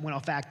went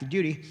off active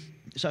duty,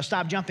 so I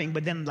stopped jumping.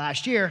 But then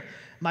last year,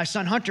 my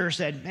son Hunter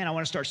said, "Man, I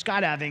want to start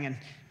skydiving," and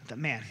I thought,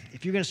 "Man,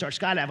 if you're going to start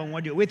skydiving, I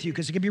want to do it with you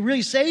because it can be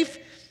really safe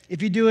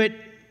if you do it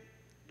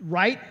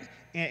right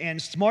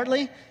and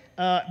smartly."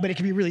 But it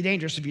can be really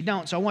dangerous if you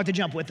don't. So I wanted to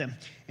jump with him.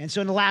 And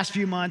so in the last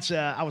few months,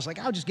 I was like,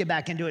 I'll just get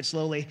back into it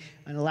slowly.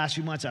 In the last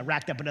few months, I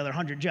racked up another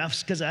 100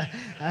 jumps because I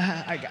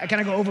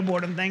kind of go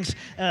overboard on things.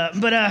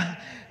 But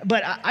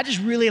I just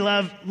really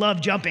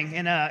love jumping.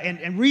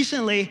 And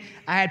recently,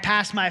 I had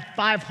passed my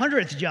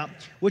 500th jump,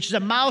 which is a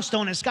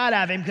milestone in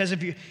skydiving because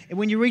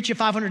when you reach your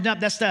 500th jump,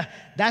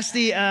 that's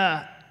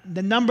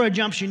the number of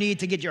jumps you need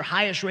to get your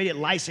highest rated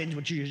license,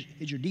 which is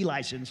your D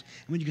license,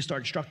 and when you can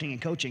start instructing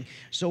and coaching.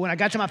 So when I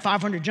got to my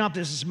 500 jump,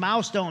 this is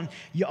milestone.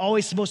 You're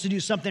always supposed to do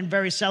something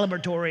very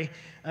celebratory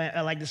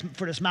like this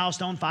for this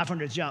milestone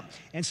 500th jump.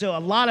 And so a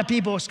lot of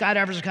people,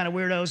 skydivers are kind of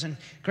weirdos and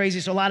crazy,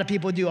 so a lot of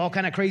people do all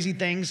kind of crazy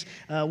things.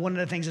 One of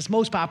the things that's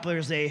most popular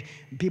is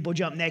people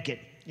jump naked.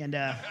 And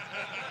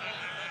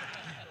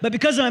but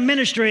because of my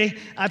ministry,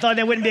 I thought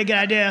that wouldn't be a good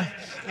idea.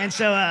 And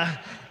so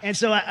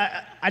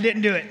I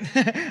didn't do it.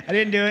 I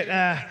didn't do it.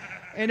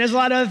 And there's a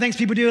lot of other things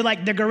people do,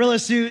 like the gorilla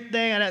suit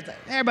thing. And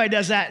everybody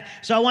does that.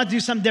 So I wanted to do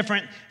something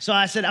different. So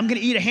I said, I'm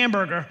going to eat a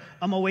hamburger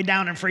on my way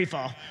down in free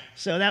fall.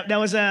 So that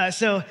was,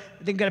 so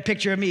I think I got a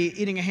picture of me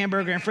eating a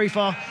hamburger in free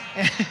fall.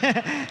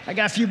 I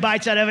got a few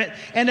bites out of it.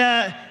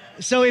 And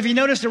so if you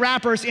notice the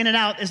wrappers in and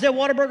out, is there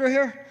Whataburger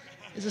here?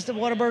 Is this the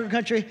Whataburger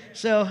country?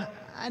 So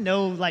I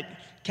know, like,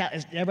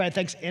 everybody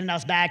thinks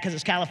In-N-Out's bad because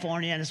it's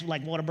California and it's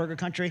like Whataburger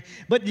country.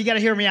 But you got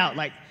to hear me out.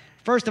 Like,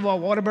 first of all,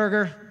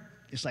 Whataburger,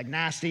 it's like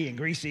nasty and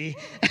greasy.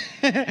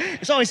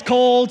 It's always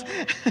cold.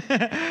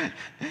 And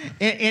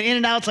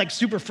In-N-Out's like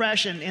super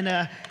fresh and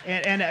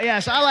yeah,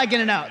 so I like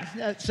In-N-Out.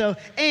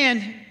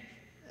 And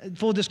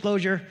full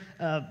disclosure,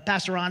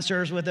 Pastor Ron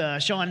serves with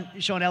Sean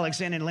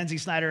Ellickson and Lindsay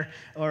Snyder,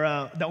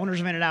 or the owners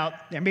of In-N-Out.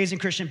 They're amazing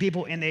Christian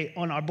people, and they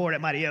on our board at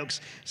Mighty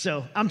Oaks.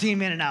 So I'm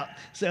team In-N-Out.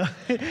 So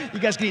you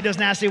guys can eat those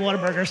nasty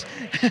Whataburgers.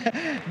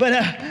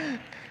 But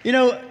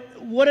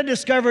what I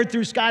discovered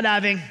through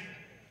skydiving,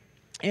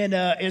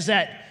 and is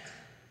that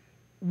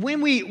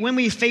when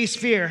we face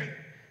fear,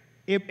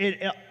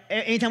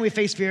 anytime we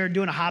face fear,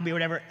 doing a hobby or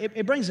whatever,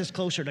 it brings us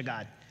closer to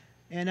God.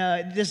 And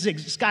this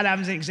is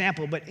skydiving is an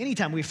example, but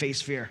anytime we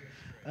face fear,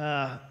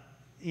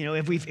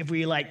 if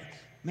we like,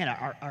 man,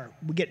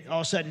 we get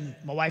all of a sudden,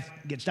 my wife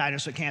gets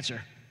diagnosed with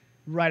cancer,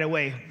 right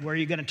away, where are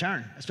you going to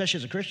turn? Especially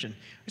as a Christian,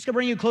 it's going to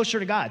bring you closer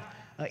to God.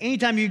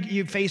 Anytime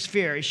you face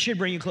fear, it should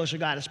bring you closer to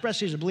God,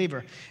 especially as a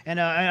believer. And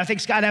I think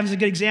skydiving is a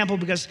good example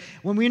because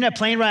when we're in that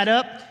plane ride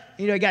up,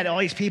 you got all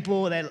these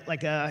people that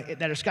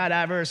are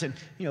skydivers, and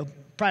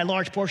probably a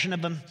large portion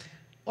of them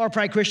are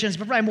probably Christians,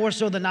 but probably more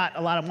so than not,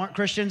 a lot of them aren't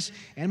Christians.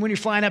 And when you're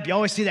flying up, you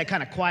always see that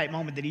kind of quiet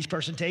moment that each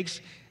person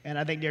takes. And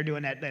I think they're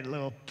doing that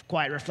little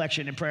quiet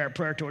reflection and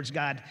prayer towards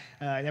God.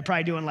 They're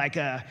probably doing like,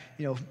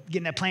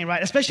 getting that plane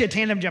right, especially the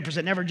tandem jumpers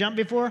that never jumped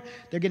before.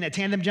 They're getting a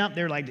tandem jump.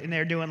 They're like, and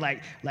they're doing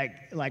like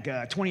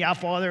 20 Our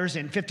Fathers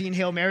and 15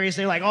 Hail Marys.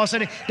 They're like, all of a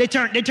sudden, they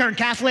turn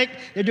Catholic.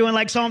 They're doing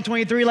like Psalm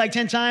 23 like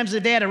 10 times.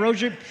 If they had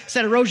a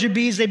set of rosary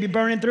beads, they'd be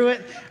burning through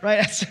it,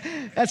 right?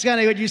 That's kind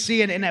of what you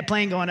see in that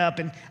plane going up.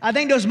 And I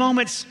think those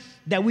moments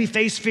that we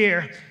face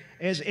fear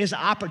is an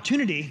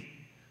opportunity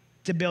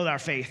to build our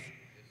faith.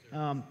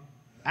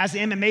 As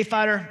an MMA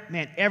fighter,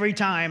 man, every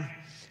time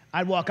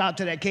I'd walk out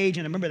to that cage,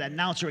 and I remember that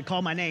announcer would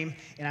call my name,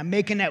 and I'm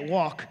making that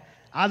walk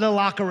out of the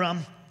locker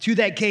room to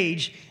that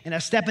cage, and I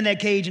step in that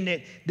cage,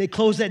 and they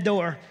close that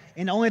door,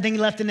 and the only thing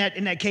left in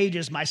that cage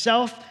is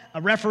myself,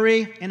 a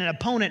referee, and an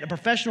opponent, a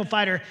professional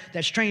fighter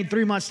that's trained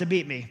 3 months to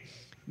beat me.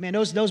 Man,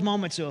 those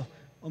moments will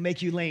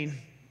make you lean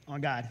on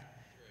God.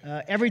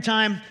 Every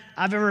time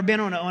I've ever been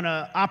on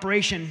an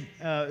operation,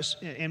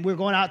 and we're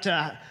going out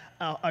to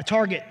a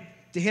target,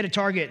 to hit a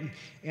target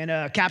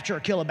and capture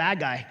or kill a bad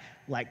guy,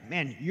 like,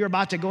 man, you're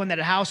about to go into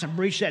that house and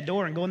breach that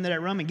door and go into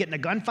that room and get in a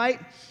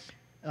gunfight.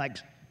 Like,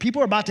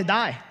 people are about to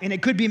die, and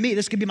it could be me.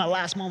 This could be my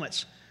last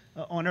moments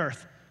on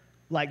earth.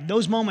 Like,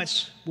 those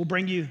moments will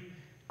bring you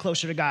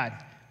closer to God.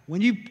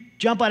 When you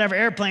jump out of an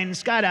airplane and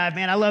skydive,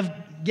 man, I love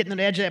getting on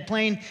the edge of that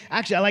plane.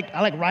 Actually,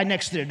 I like right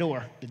next to the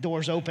door. The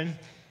door's open.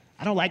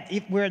 I don't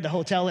like, we're at the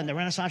hotel in the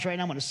Renaissance right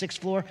now. I'm on the 6th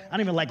floor. I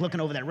don't even like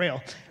looking over that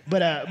rail.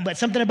 But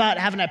something about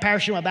having that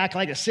parachute on my back, I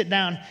like to sit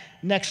down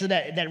next to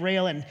that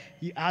rail and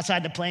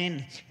outside the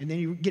plane, and then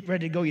you get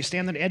ready to go. You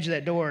stand on the edge of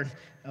that door.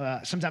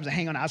 Sometimes I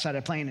hang on the outside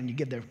of the plane, and you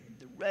get the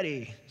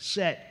ready,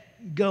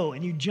 set, go,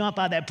 and you jump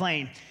out of that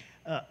plane.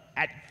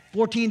 At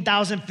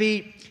 14,000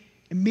 feet,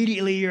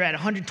 immediately you're at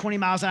 120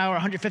 miles an hour,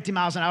 150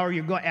 miles an hour.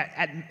 You're going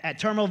at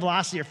terminal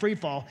velocity or free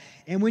fall.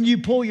 And when you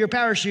pull your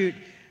parachute,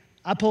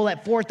 I pull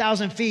at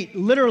 4,000 feet.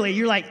 Literally,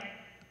 you're like,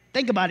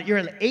 think about it. You're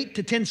at 8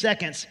 to 10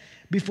 seconds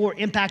before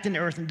impacting the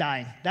earth and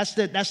dying. That's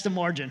the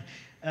margin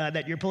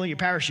that you're pulling your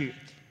parachute.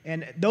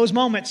 And those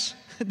moments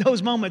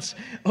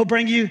will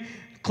bring you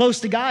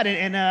close to God.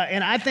 And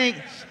I think,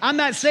 I'm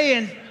not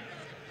saying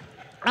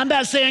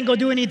go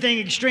do anything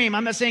extreme.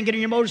 I'm not saying get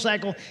on your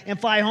motorcycle and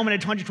fly home at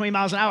 120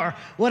 miles an hour.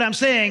 What I'm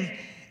saying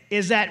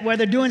is that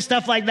whether doing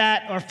stuff like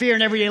that or fear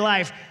in everyday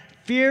life,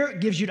 fear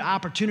gives you the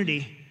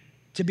opportunity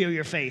to build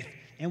your faith.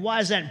 And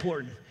why is that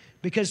important?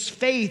 Because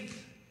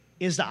faith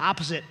is the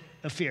opposite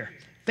of fear.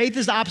 Faith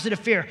is the opposite of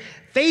fear.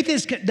 Faith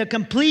is the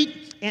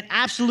complete and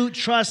absolute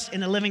trust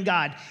in the living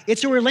God.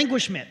 It's a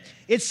relinquishment.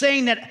 It's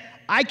saying that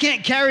I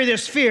can't carry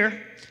this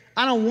fear.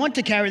 I don't want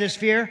to carry this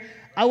fear.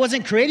 I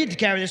wasn't created to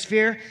carry this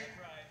fear,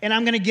 and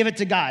I'm going to give it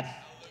to God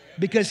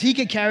because He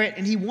can carry it,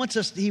 and He wants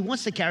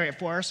to carry it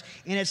for us,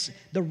 and it's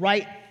the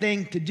right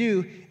thing to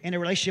do in a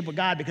relationship with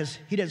God because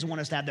He doesn't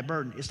want us to have the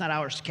burden. It's not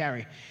ours to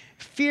carry.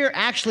 Fear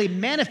actually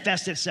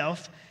manifests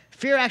itself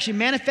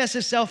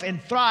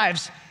and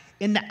thrives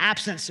in the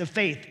absence of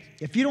faith.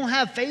 If you don't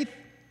have faith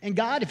in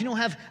God,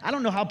 I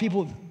don't know how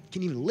people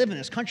can even live in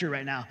this country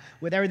right now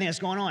with everything that's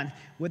going on.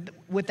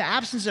 With the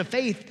absence of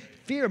faith,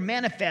 fear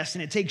manifests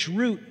and it takes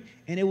root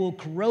and it will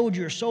corrode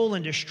your soul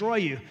and destroy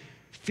you.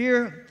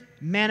 Fear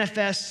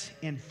manifests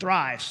and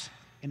thrives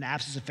in the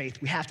absence of faith.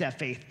 We have to have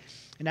faith.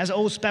 And as an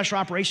old special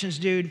operations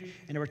dude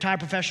and a retired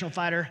professional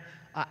fighter,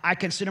 I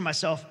consider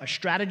myself a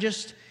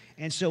strategist.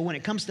 And so when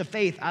it comes to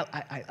faith,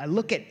 I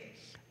look at,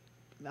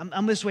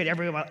 I'm this way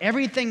to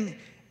everything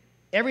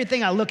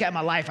I look at in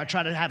my life, I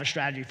try to have a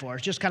strategy for.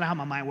 It's just kind of how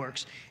my mind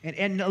works.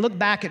 And I look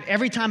back at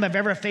every time I've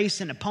ever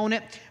faced an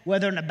opponent,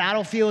 whether in a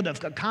battlefield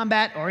of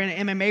combat or in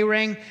an MMA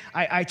ring,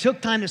 I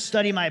took time to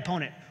study my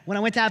opponent. When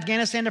I went to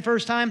Afghanistan the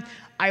first time,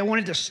 I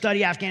wanted to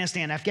study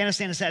Afghanistan.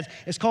 Afghanistan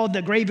it's called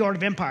the graveyard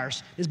of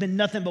empires. There's been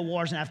nothing but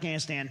wars in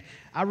Afghanistan.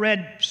 I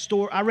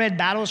read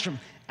battles from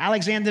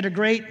Alexander the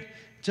Great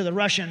to the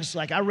Russians.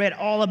 Like, I read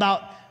all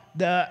about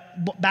the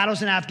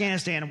battles in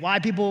Afghanistan, why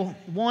people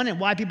won and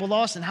why people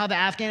lost, and how the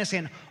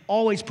Afghanistan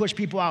always pushed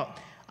people out.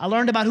 I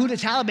learned about who the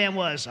Taliban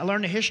was. I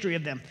learned the history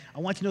of them. I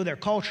want to know their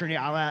culture and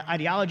their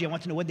ideology. I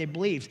want to know what they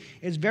believed.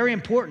 It's very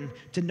important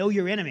to know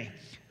your enemy.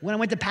 When I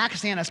went to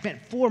Pakistan, I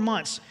spent 4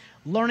 months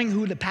learning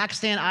who the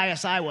Pakistan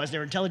ISI was,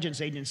 their intelligence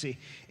agency,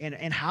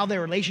 and how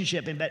their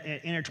relationship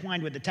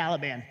intertwined with the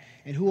Taliban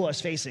and who I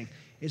was facing.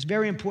 It's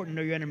very important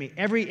to know your enemy.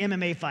 Every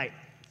MMA fight,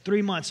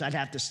 3 months I'd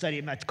have to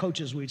study. My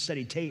coaches would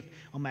study tape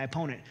on my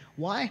opponent.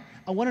 Why?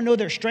 I want to know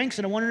their strengths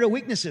and I want to know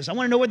weaknesses. I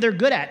want to know what they're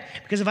good at.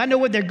 Because if I know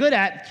what they're good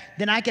at,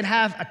 then I can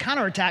have a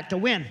counterattack to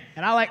win.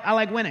 And I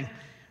like winning,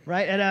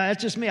 right? And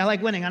that's just me. I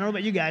like winning. I don't know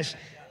about you guys,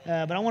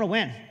 but I want to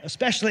win,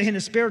 especially in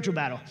a spiritual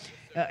battle.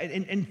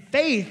 And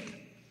faith,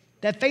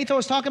 that faith I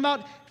was talking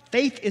about,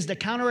 faith is the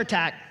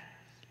counterattack.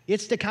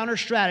 It's the counter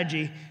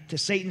strategy to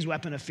Satan's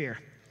weapon of fear,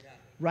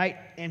 right?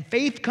 And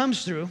faith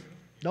comes through,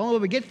 the only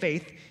way we get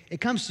faith,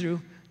 it comes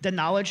through the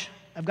knowledge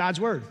of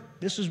God's word.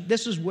 This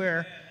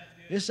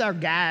is our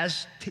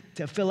gas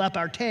to fill up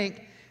our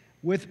tank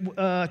with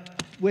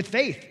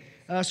faith.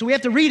 So we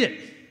have to read it.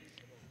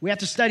 We have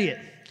to study it.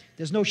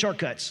 There's no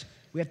shortcuts.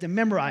 We have to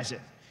memorize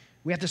it.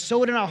 We have to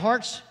sow it in our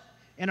hearts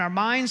and our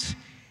minds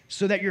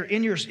so that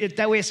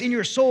that way it's in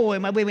your soul.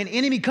 And when an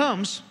enemy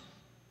comes,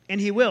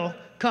 and he will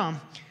come,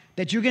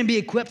 that you're going to be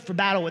equipped for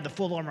battle with the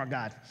full armor of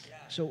God. Yeah.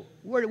 So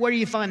where do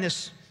you find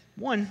this?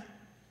 One,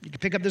 you can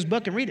pick up this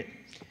book and read it.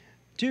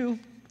 Two,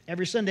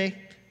 every Sunday,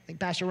 I think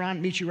Pastor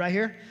Ron meets you right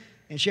here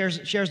and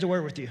shares the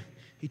word with you.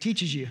 He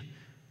teaches you.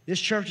 This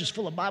church is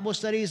full of Bible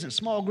studies and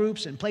small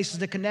groups and places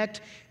to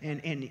connect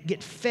and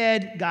get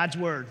fed God's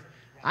word.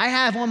 I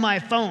have on my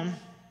phone,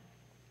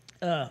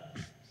 I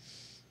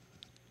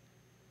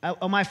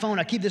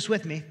keep this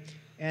with me,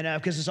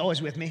 and because it's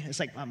always with me. It's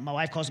like my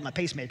wife calls it my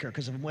pacemaker,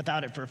 because if I'm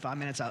without it for 5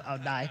 minutes, I'll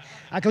die.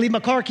 I can leave my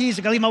car keys,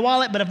 I can leave my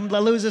wallet, but if I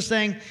lose this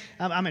thing,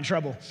 I'm in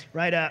trouble,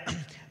 right?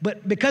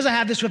 But because I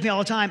have this with me all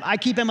the time, I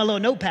keep in my little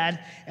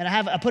notepad, and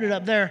I put it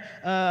up there.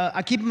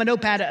 I keep in my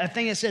notepad a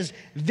thing that says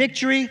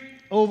victory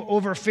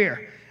over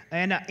fear,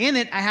 and in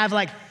it I have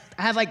like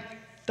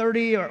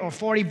 30 or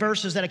 40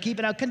 verses that I keep,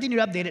 and I'll continue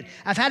to update it.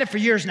 I've had it for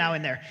years now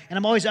in there, and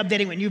I'm always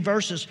updating with new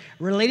verses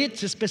related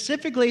to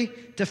specifically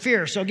to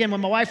fear. So again,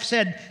 when my wife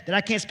said that I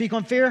can't speak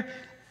on fear,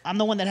 I'm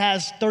the one that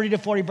has 30 to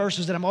 40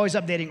 verses that I'm always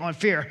updating on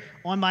fear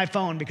on my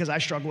phone because I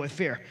struggle with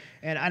fear.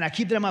 And I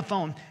keep it on my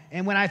phone.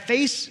 And when I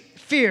face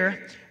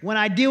fear, when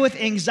I deal with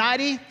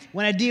anxiety,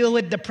 when I deal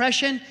with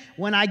depression,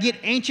 when I get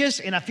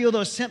anxious and I feel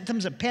those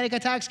symptoms of panic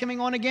attacks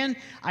coming on again,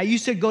 I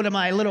used to go to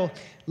my little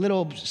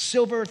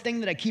silver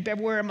thing that I keep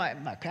everywhere.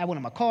 I had one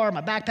in my car,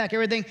 my backpack,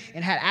 everything,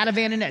 and had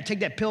Ativan in it. I'd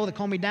take that pill to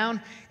calm me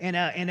down,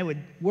 and it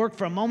would work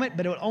for a moment,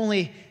 but it would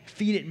only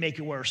feed it and make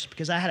it worse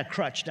because I had a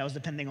crutch that I was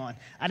depending on.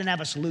 I didn't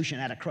have a solution.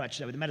 I had a crutch.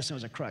 The medicine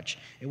was a crutch.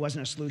 It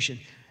wasn't a solution.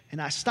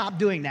 And I stopped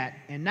doing that.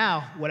 And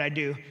now what I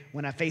do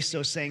when I face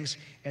those things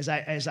is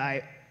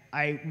I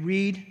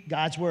read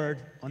God's word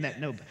on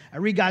that note. I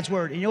read God's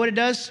word. And you know what it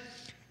does?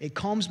 It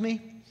calms me.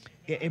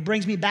 It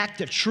brings me back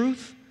to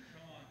truth.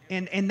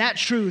 And that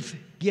truth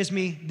gives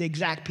me the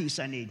exact peace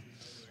I need.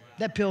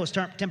 That pill is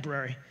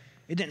temporary.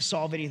 It didn't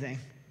solve anything.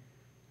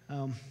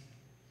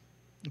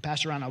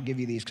 Pastor Ron, I'll give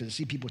you these because I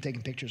see people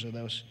taking pictures of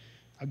those.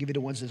 I'll give you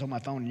the ones that's on my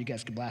phone and you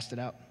guys can blast it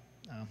out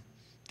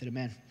to the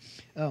men.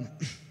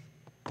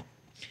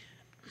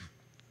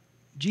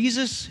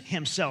 Jesus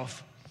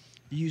himself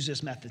used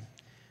this method.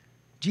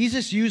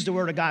 Jesus used the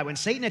word of God. When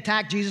Satan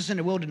attacked Jesus in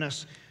the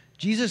wilderness,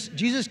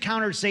 Jesus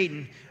countered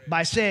Satan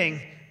by saying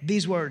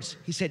these words.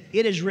 He said,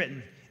 "It is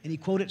written," and he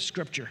quoted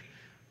scripture.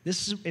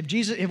 If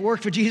it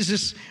worked for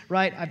Jesus,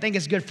 right, I think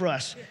it's good for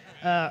us.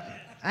 I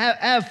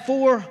have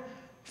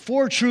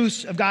four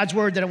truths of God's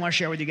word that I want to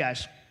share with you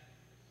guys.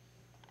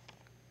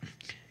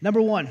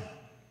 Number one,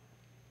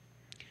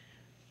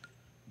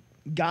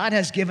 God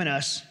has given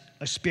us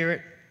a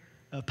spirit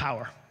of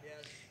power.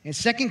 In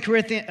 2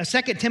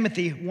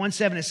 Timothy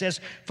 1:7, it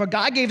says, "For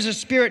God gave us a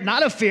spirit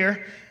not of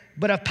fear,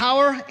 but of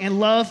power and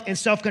love and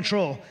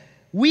self-control."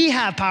 We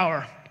have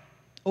power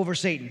over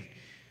Satan,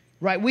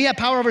 right? We have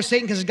power over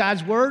Satan because of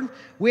God's word.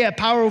 We have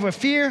power over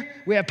fear.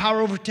 We have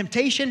power over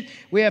temptation.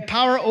 We have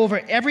power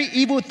over every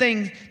evil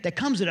thing that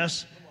comes at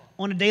us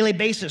on a daily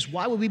basis.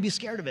 Why would we be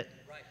scared of it?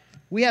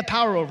 We have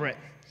power over it.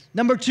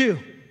 Number two,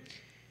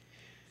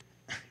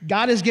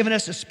 God has given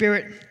us a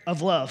spirit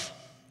of love.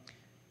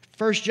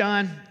 1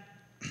 John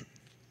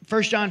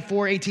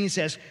 4:18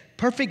 says,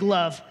 "Perfect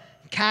love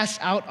casts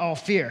out all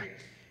fear."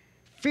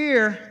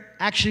 Fear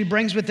actually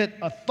brings with it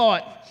a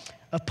thought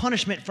of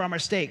punishment for our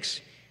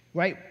mistakes,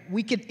 right?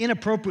 We could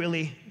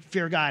inappropriately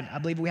fear God. I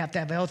believe we have to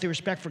have a healthy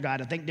respect for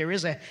God. I think there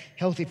is a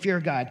healthy fear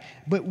of God.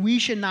 But we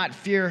should not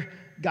fear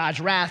God's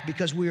wrath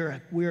because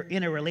we're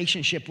in a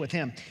relationship with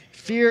him.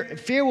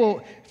 Fear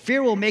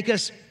will make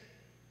us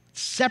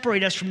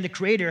separate us from the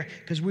Creator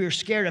because we are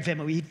scared of him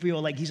and we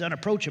feel like he's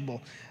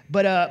unapproachable.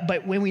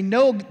 But when we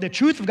know the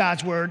truth of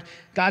God's word,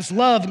 God's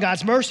love and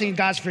God's mercy and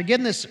God's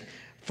forgiveness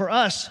for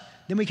us,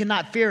 then we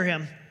cannot fear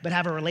him but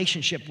have a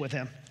relationship with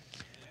him.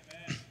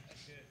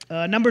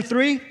 Number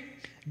three,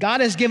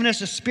 God has given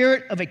us a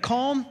spirit of a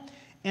calm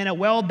and a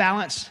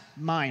well-balanced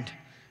mind.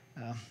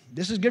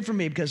 This is good for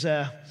me because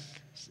a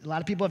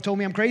lot of people have told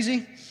me I'm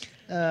crazy.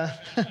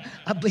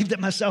 I believed it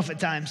myself at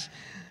times.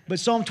 But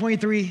Psalm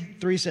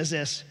 23:3 says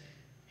this,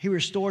 "He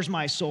restores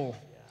my soul."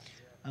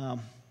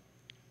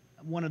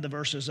 One of the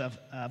verses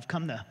I've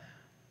come to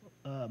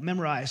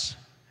memorize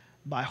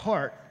by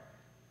heart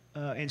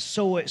and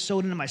sow it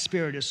into my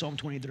spirit is Psalm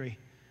 23.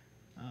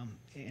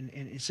 And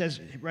it says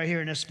right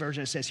here in this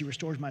version, it says, "He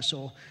restores my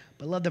soul."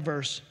 But I love the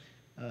verse,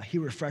 "He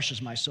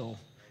refreshes my soul."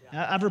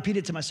 Now, I've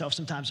repeated to myself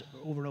sometimes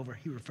over and over,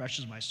 "He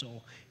refreshes my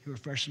soul. He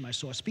refreshes my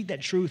soul." I speak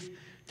that truth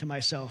to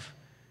myself.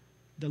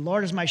 The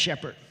Lord is my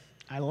shepherd.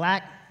 I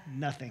lack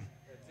nothing.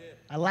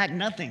 I lack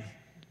nothing.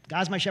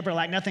 God's my shepherd. I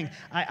lack nothing.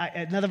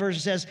 Another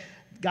verse says,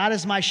 "God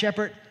is my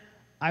shepherd.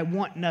 I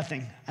want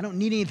nothing." I don't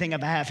need anything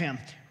if I have him,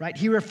 right?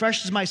 He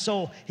refreshes my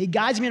soul. He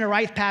guides me in the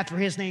right path for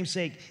his name's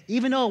sake.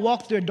 Even though I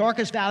walk through the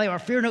darkest valley, I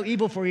fear no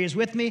evil, for he is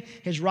with me.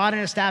 His rod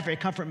and his staff, they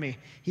comfort me.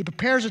 He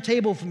prepares a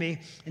table for me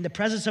in the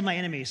presence of my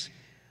enemies.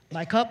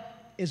 My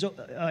cup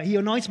He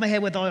anoints my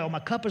head with oil. My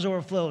cup is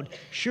overflowed.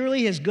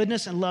 Surely his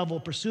goodness and love will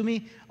pursue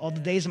me all the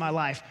days of my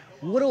life.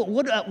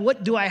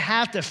 What do I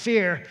have to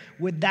fear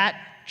with that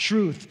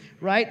truth,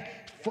 right?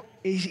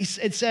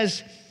 It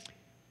says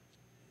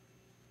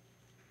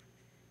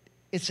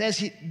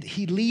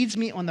he leads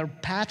me on the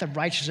path of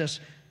righteousness,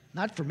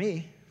 not for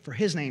me, for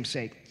his name's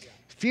sake.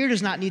 Fear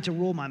does not need to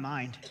rule my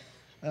mind.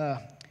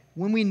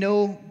 When we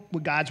know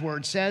what God's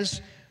word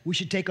says, we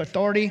should take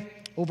authority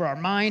over our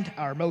mind,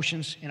 our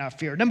emotions, and our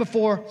fear. Number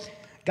 4,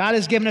 God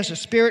has given us a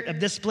spirit of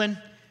discipline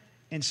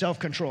and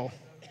self-control.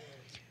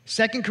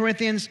 2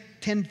 Corinthians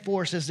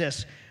 10:4 says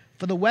this,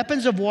 for the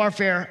weapons of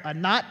warfare are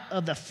not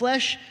of the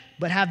flesh,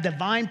 but have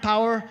divine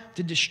power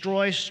to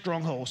destroy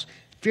strongholds.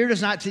 Fear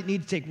does not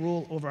need to take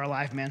rule over our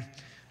life, man.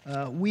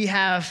 We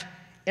have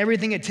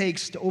everything it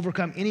takes to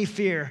overcome any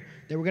fear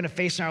that we're going to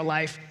face in our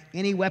life,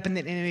 any weapon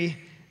that the enemy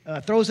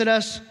throws at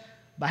us,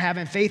 by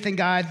having faith in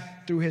God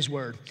through his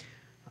word.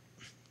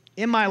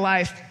 In my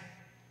life,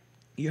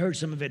 you heard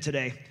some of it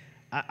today,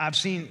 I've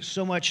seen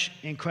so much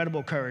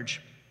incredible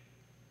courage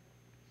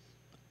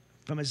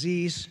from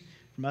Aziz,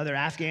 from other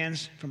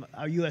Afghans, from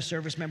our U.S.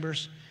 service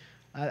members.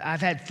 I've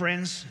had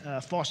friends,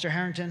 Foster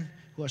Harrington,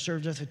 who has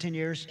served with us for 10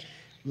 years,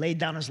 laid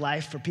down his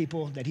life for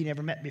people that he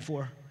never met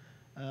before.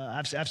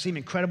 I've seen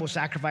incredible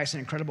sacrifice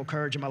and incredible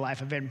courage in my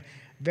life. I've been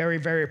very,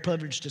 very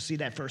privileged to see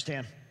that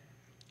firsthand,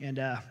 and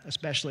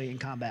especially in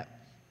combat.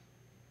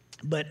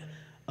 But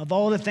of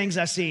all the things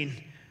I've seen,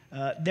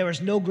 there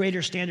is no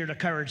greater standard of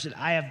courage that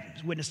I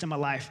have witnessed in my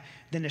life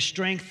than the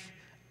strength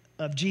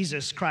of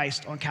Jesus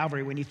Christ on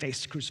Calvary when he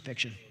faced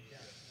crucifixion.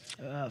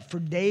 For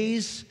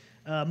days,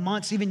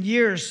 months, even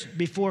years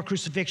before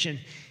crucifixion,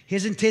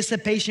 his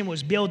anticipation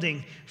was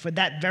building for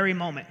that very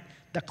moment.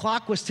 The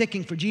clock was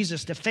ticking for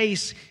Jesus to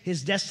face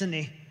his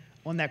destiny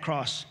on that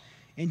cross.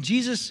 And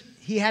Jesus,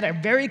 he had a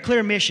very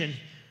clear mission.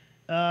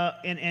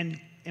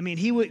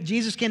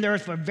 Jesus came to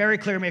earth for a very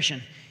clear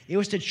mission. It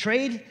was to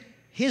trade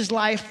his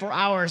life for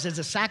ours as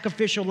a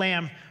sacrificial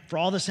lamb for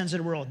all the sins of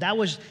the world. That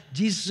was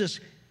Jesus'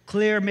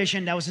 clear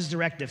mission. That was his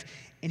directive.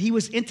 And he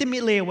was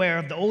intimately aware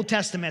of the Old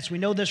Testaments. We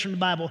know this from the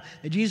Bible,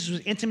 that Jesus was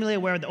intimately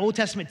aware of the Old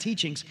Testament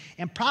teachings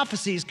and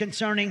prophecies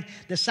concerning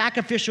the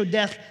sacrificial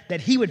death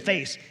that he would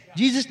face.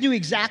 Jesus knew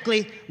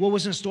exactly what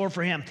was in store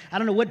for him. I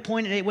don't know what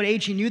point, at what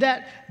age he knew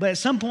that, but at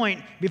some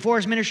point before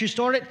his ministry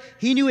started,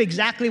 he knew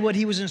exactly what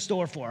he was in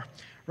store for,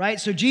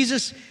 right? So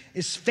Jesus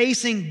is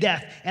facing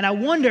death. And I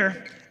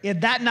wonder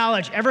if that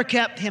knowledge ever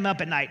kept him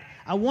up at night.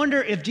 I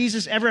wonder if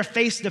Jesus ever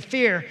faced the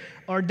fear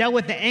or dealt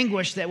with the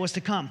anguish that was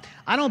to come.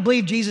 I don't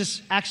believe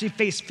Jesus actually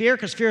faced fear,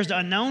 because fear is the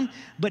unknown.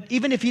 But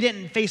even if he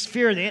didn't face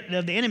fear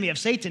of the enemy, of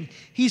Satan,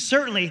 he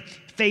certainly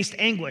faced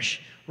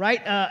anguish,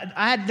 right?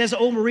 There's an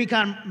old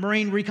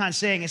Marine recon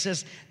saying. It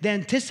says, the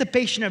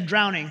anticipation of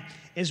drowning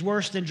is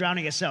worse than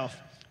drowning itself.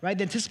 Right?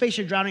 The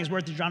anticipation of drowning is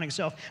worse than drowning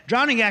itself.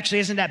 Drowning actually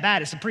isn't that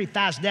bad. It's a pretty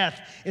fast death.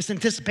 It's the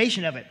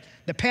anticipation of it.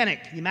 The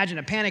panic. You imagine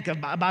a panic of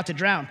about to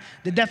drown.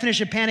 The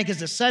definition of panic is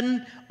the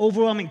sudden,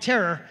 overwhelming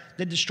terror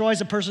that destroys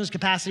a person's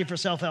capacity for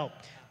self-help.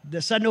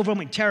 The sudden,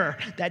 overwhelming terror,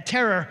 that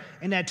terror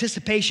and that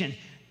anticipation.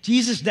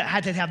 Jesus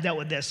had to have dealt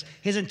with this.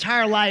 His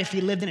entire life, he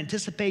lived in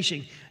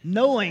anticipation,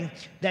 knowing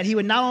that he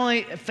would not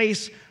only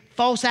face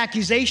false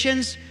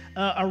accusations,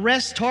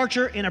 arrest,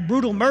 torture, and a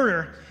brutal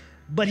murder,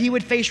 but he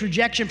would face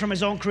rejection from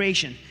his own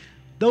creation,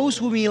 those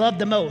whom he loved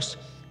the most.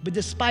 But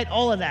despite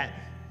all of that,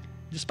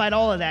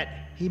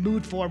 he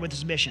moved forward with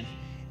his mission.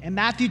 In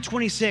Matthew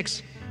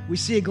 26, we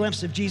see a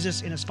glimpse of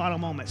Jesus in his final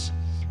moments.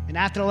 And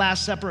after the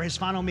Last Supper, his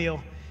final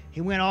meal, he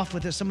went off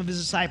with some of his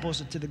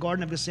disciples to the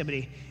Garden of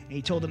Gethsemane, and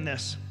he told them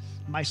this,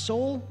 my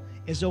soul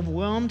is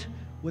overwhelmed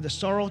with a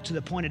sorrow to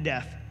the point of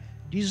death.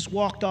 Jesus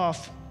walked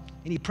off,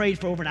 and he prayed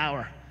for over an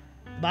hour.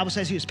 The Bible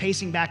says he was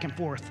pacing back and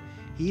forth.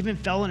 He even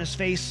fell on his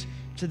face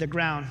to the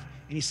ground,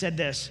 and he said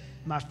this,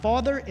 my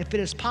Father, if it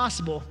is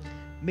possible,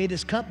 may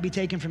this cup be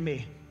taken from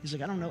me. He's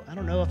like, I don't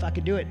know if I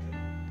could do it.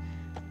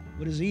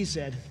 What Aziz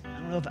said,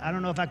 I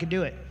don't know if I could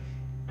do it.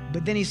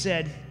 But then he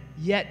said,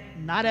 yet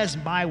not as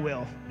my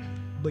will,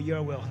 but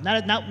your will.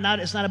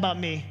 It's not about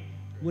me.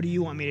 What do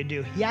you want me to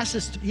do? He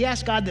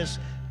asked God this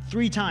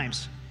 3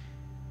 times.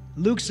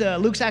 Luke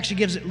actually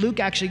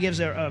gives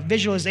a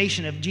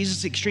visualization of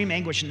Jesus' extreme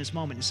anguish in this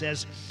moment. It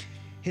says,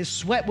 his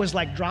sweat was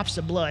like drops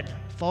of blood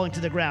falling to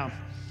the ground.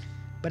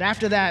 But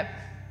after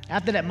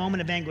that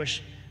moment of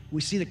anguish,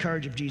 we see the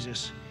courage of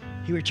Jesus.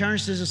 He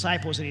returns to his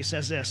disciples and he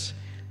says this,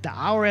 the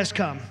hour has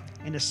come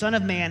and the Son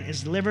of Man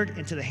is delivered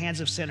into the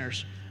hands of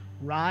sinners.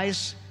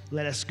 Rise,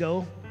 let us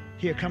go.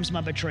 Here comes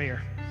my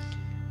betrayer.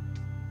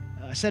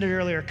 I said it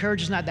earlier,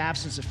 courage is not the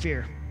absence of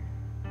fear,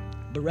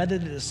 but rather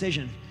the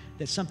decision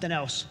that something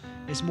else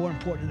is more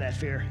important than that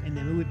fear and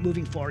then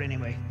moving forward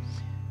anyway.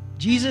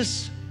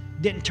 Jesus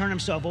didn't turn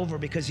himself over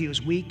because he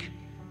was weak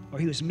or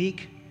he was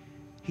meek.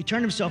 He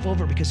turned himself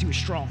over because he was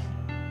strong.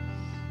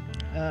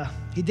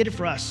 He did it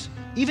for us.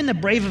 Even the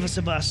bravest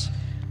of us,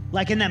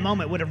 like in that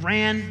moment, would have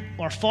ran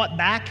or fought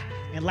back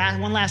in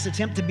one last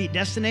attempt to beat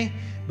destiny,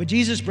 but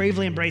Jesus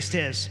bravely embraced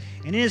his.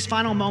 And in his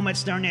final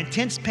moments, during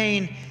intense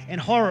pain and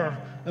horror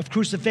of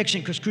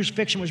crucifixion, because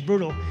crucifixion was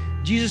brutal,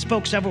 Jesus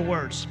spoke several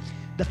words.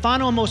 The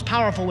final and most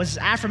powerful was his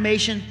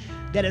affirmation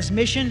that his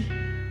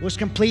mission was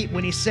complete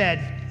when he said,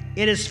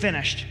 "It is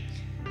finished."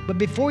 But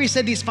before he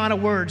said these final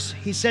words,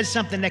 he said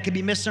something that could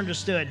be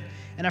misunderstood.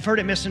 And I've heard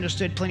it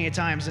misunderstood plenty of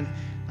times. And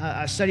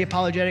I study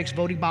apologetics.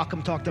 Voddie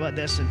Baucham talked about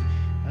this.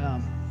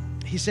 And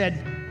he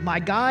said, my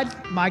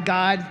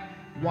God,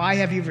 why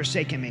have you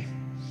forsaken me?"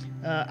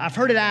 I've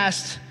heard it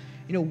asked,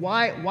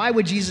 why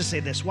would Jesus say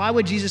this? Why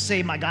would Jesus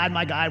say, my God,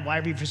 why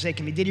have you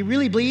forsaken me? Did he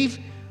really believe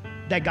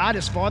that God,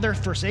 his Father,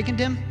 forsaken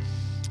him?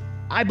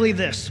 I believe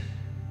this.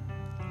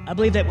 I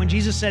believe that when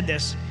Jesus said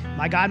this,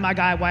 my God,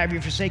 why have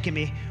you forsaken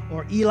me?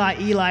 Or Eli,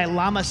 Eli,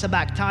 lama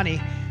sabachthani,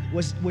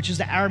 which is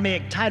the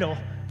Aramaic title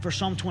for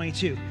Psalm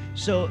 22.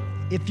 So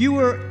if you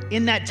were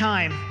in that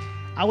time,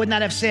 I would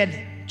not have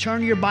said,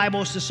 turn your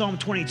Bibles to Psalm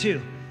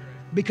 22,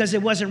 because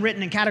it wasn't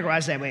written and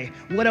categorized that way.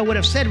 What I would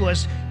have said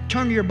was,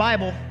 turn your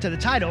Bible to the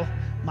title,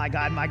 my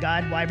God,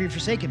 why have you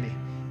forsaken me?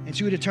 And so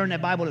you would have turned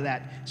that Bible to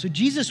that. So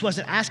Jesus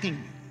wasn't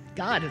asking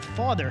God, the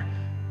Father,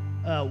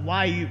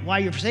 why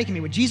you're forsaking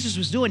me. What Jesus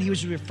was doing, he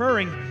was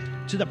referring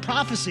to the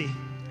prophecy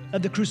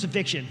of the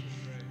crucifixion.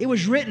 It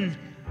was written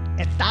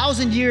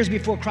 1,000 years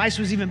before Christ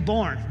was even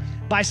born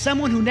by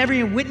someone who never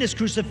even witnessed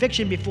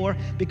crucifixion before,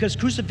 because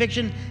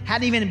crucifixion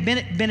hadn't even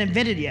been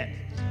invented yet.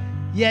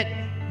 Yet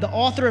the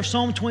author of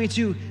Psalm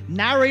 22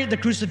 narrated the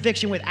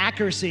crucifixion with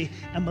accuracy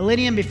a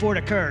millennium before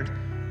it occurred.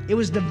 It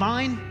was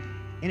divine,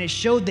 and it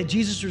showed that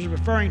Jesus was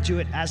referring to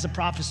it as the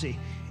prophecy.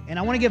 And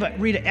I want to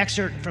read an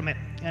excerpt from it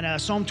in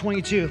Psalm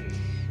 22.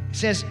 It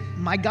says,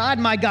 my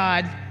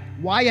God,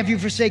 why have you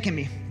forsaken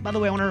me? By the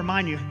way, I want to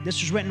remind you,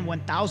 this was written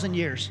 1,000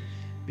 years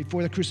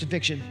before the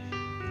crucifixion.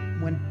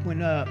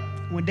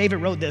 When David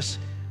wrote this,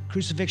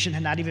 crucifixion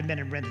had not even been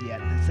invented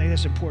yet. I think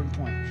that's an important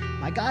point.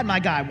 My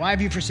God, why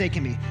have you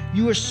forsaken me?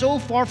 You are so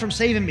far from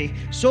saving me,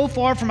 so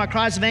far from my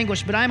cries of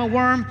anguish, but I am a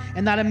worm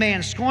and not a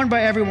man, scorned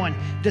by everyone,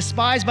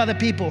 despised by the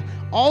people.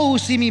 All who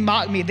see me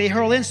mock me. They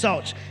hurl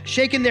insults,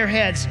 shaking their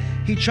heads.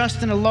 He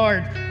trusts in the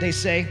Lord, they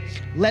say.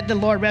 Let the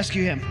Lord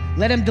rescue him.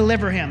 Let him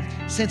deliver him,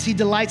 since he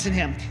delights in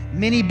him.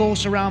 Many bulls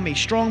surround me.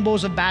 Strong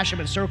bulls of Bashan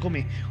encircle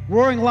me.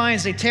 Roaring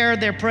lions, they tear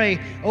their prey,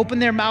 open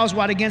their mouths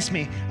wide against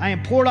me. I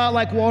am poured out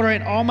like water,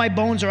 and all my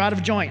bones are out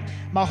of joint.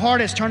 My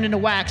heart is turned into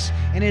wax,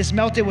 and it is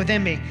melted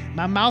within me.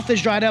 My mouth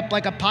is dried up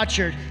like a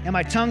potsherd, and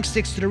my tongue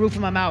sticks to the roof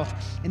of my mouth.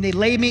 And they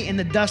lay me in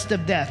the dust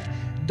of death.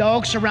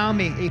 Dogs surround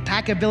me, a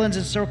pack of villains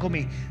encircle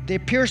me. They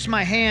pierce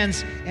my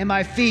hands and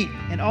my feet,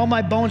 and all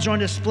my bones are on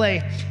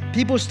display.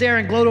 People stare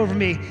and gloat over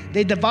me.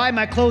 They divide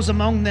my clothes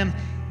among them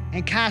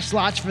and cast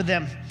lots for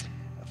them.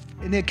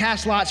 And they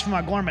cast lots for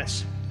my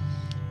garments.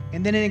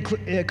 And then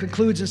it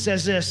concludes and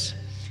says this: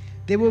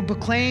 they will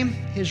proclaim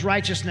his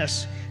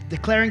righteousness,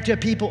 declaring to a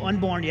people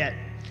unborn yet,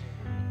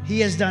 he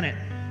has done it.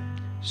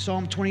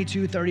 Psalm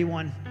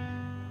 22:31,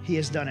 he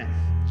has done it.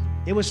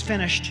 It was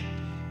finished.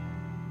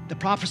 The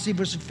prophecy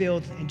was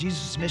fulfilled, and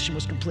Jesus' mission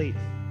was complete.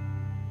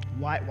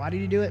 Why did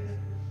he do it?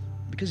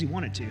 Because he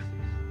wanted to.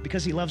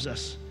 Because he loves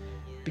us.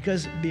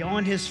 Because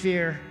beyond his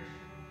fear,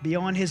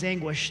 beyond his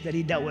anguish that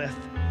he dealt with,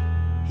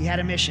 he had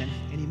a mission,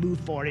 and he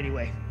moved forward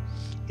anyway.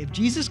 If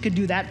Jesus could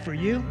do that for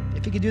you,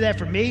 if he could do that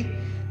for me,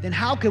 then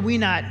how could we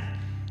not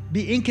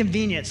be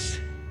inconvenienced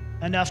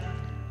enough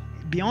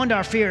beyond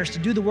our fears to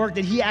do the work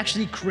that he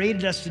actually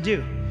created us to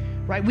do,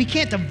 right? We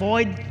can't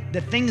avoid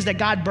the things that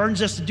God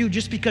burdens us to do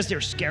just because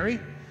they're scary,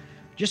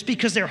 just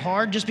because they're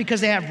hard, just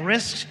because they have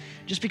risks,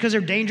 just because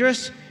they're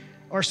dangerous,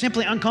 or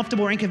simply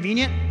uncomfortable or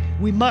inconvenient.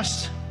 We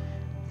must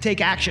take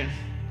action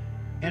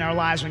in our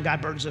lives when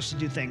God burdens us to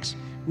do things.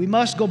 We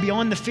must go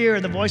beyond the fear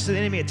of the voice of the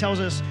enemy. It tells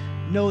us,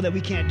 no, that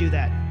we can't do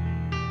that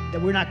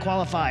we're not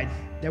qualified,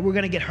 that we're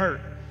going to get hurt,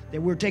 that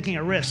we're taking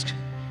a risk.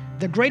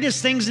 The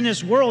greatest things in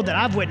this world that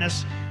I've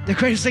witnessed, the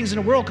greatest things in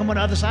the world come on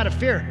the other side of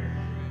fear.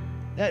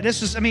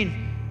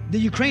 The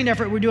Ukraine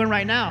effort we're doing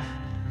right now.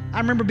 I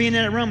remember being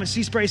in that room and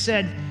C. Spray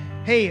said,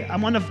 hey, I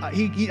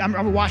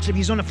watched him,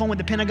 he's on the phone with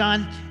the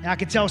Pentagon, and I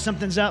could tell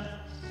something's up.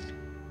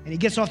 And he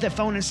gets off that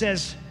phone and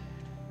says,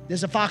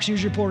 there's a Fox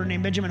News reporter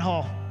named Benjamin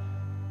Hall.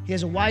 He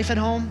has a wife at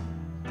home.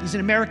 He's an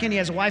American, he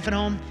has a wife at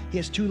home. He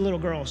has 2 little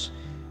girls.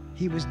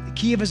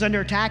 Kyiv is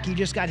under attack. He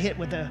just got hit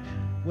with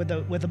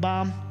a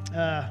bomb.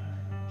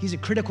 He's in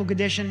critical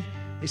condition.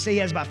 They say he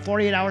has about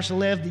 48 hours to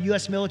live. The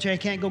U.S. military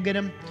can't go get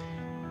him.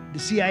 The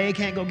CIA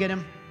can't go get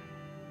him.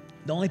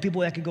 The only people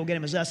that can go get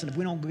him is us, and if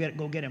we don't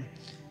go get him,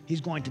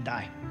 he's going to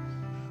die.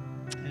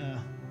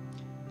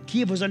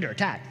 Kyiv was under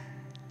attack.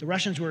 The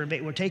Russians were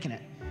taking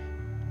it.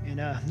 And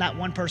not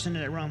one person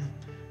in that room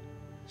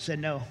said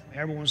no.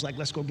 Everyone was like,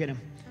 let's go get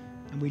him.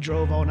 And we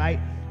drove all night,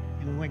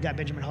 and we went and got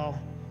Benjamin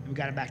Hall, and we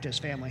got him back to his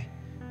family.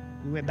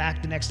 We went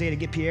back the next day to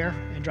get Pierre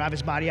and drive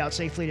his body out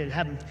safely to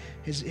have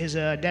his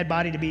dead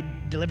body to be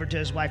delivered to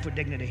his wife with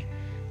dignity.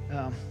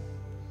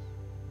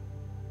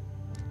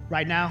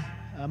 Right now,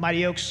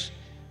 Mighty Oaks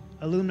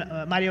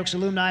alumni,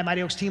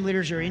 Mighty Oaks team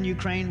leaders are in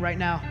Ukraine right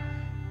now,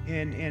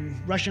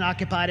 in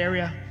Russian-occupied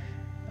area,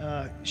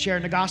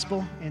 sharing the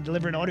gospel and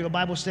delivering audio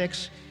Bible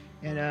sticks.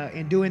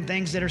 and doing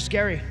things that are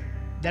scary,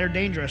 that are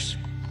dangerous.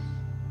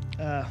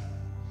 But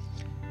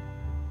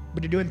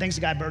they're doing things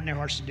that God burdened their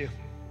hearts to do.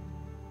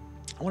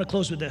 I want to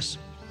close with this.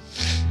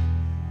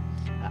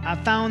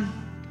 I've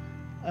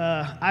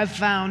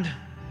found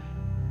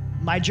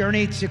my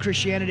journey to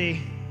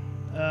Christianity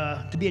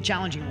to be a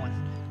challenging one.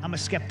 I'm a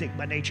skeptic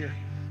by nature.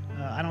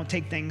 I don't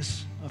take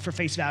things for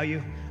face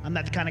value. I'm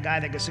not the kind of guy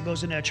that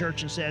goes into a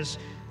church and says,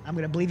 I'm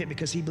going to believe it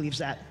because he believes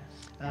that.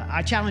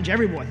 I challenge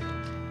everyone,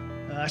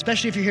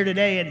 especially if you're here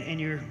today and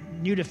you're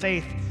new to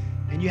faith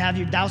and you have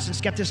your doubts and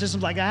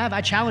skepticism like I have.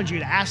 I challenge you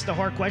to ask the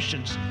hard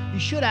questions. You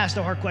should ask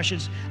the hard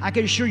questions. I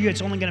can assure you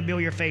it's only going to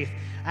build your faith.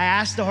 I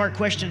asked the hard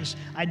questions.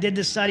 I did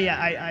this study.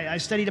 I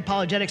studied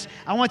apologetics.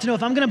 I want to know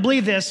if I'm going to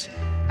believe this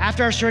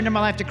after I surrender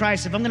my life to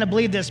Christ, if I'm going to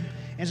believe this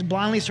and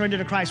blindly surrender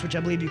to Christ, which I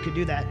believe you could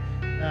do that,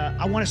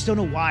 I want to still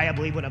know why I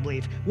believe what I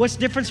believe. What's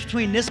the difference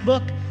between this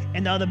book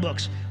and the other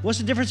books? What's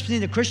the difference between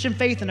the Christian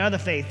faith and other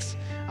faiths?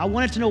 I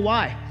wanted to know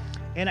why.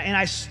 And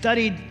I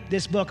studied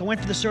this book. I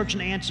went for the search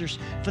and answers,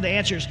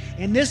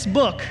 And this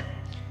book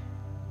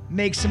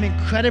makes some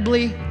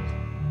incredibly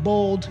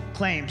bold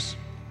claims.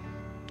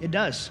 It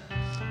does.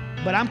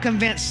 But I'm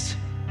convinced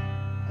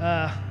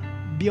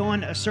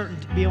beyond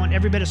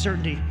every bit of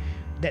certainty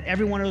that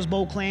every one of those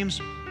bold claims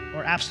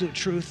are absolute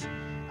truth.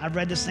 I've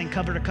read this thing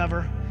cover to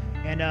cover.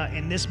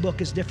 And this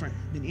book is different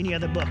than any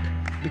other book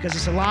because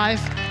it's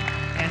alive.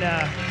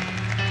 And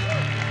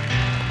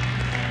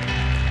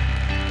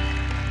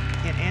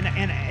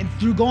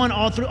through going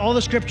all through all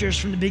the scriptures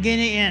from the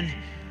beginning to end,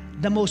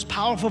 the most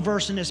powerful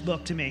verse in this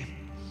book to me.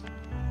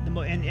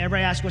 And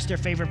everybody asks what's their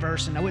favorite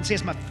verse, and I wouldn't say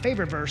it's my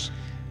favorite verse,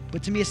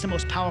 but to me it's the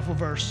most powerful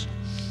verse.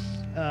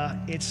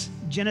 It's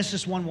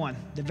Genesis 1:1,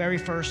 the very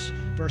first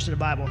verse of the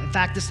Bible. In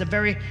fact, it's the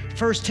very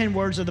first 10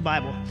 words of the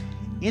Bible.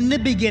 In the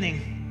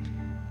beginning,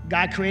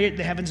 God created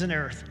the heavens and the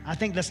earth. I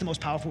think that's the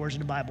most powerful words of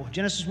the Bible.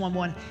 Genesis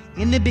 1:1,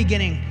 in the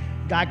beginning,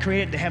 God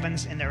created the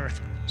heavens and the earth.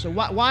 So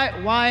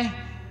why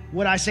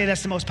would I say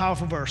that's the most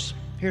powerful verse?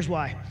 Here's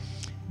why.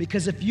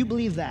 Because if you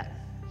believe that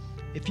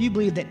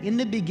in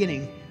the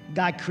beginning,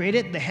 God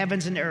created the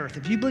heavens and the earth,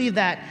 if you believe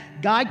that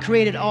God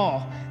created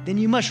all, then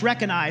you must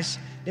recognize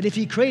that if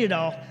he created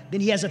all,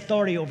 then he has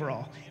authority over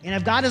all. And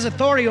if God has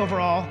authority over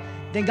all,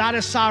 then God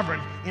is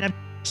sovereign. And if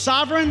he's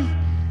sovereign,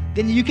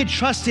 then you can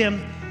trust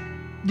him.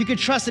 You can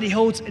trust that he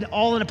holds it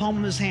all in the palm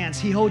of his hands.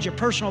 He holds your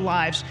personal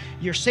lives,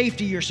 your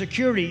safety, your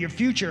security, your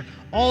future,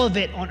 all of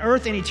it on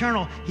earth and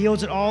eternal. He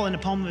holds it all in the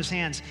palm of his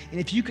hands. And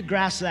if you could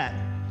grasp that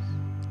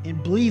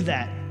and believe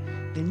that,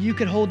 then you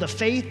could hold the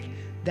faith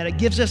that it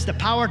gives us the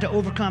power to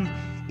overcome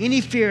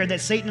any fear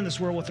that Satan in this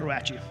world will throw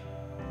at you.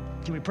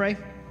 Can we pray?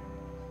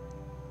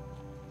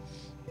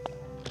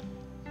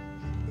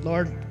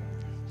 Lord,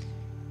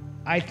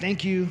 I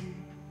thank you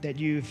that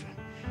you've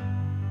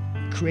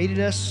created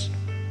us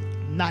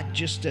not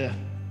just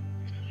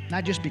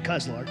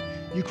because, Lord.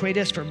 You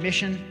created us for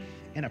mission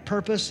and a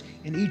purpose,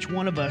 and each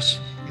one of us,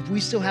 if we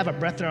still have a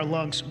breath in our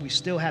lungs, we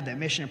still have that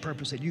mission and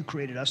purpose that you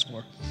created us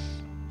for.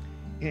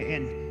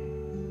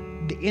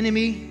 And the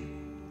enemy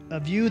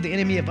of you, the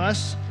enemy of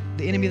us,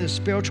 the enemy of the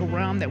spiritual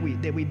realm that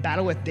we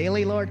battle with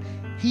daily, Lord,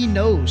 he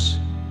knows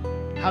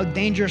how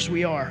dangerous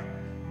we are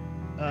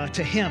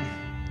to him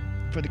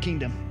for the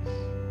kingdom.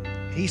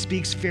 He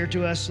speaks fear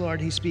to us, Lord.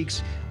 He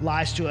speaks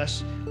lies to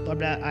us.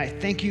 Lord, I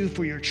thank you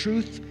for your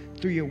truth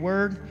through your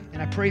word,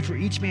 and I pray for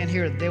each man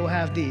here that they will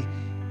have the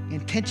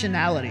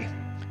intentionality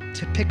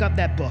to pick up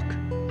that book,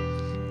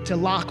 to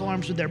lock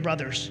arms with their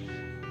brothers,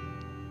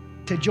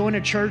 to join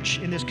a church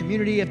in this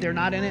community if they're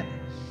not in it.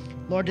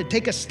 Lord, to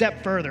take a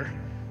step further,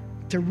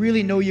 to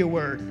really know your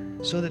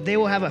word, so that they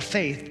will have a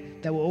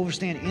faith that will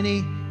overstand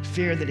any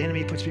fear that the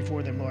enemy puts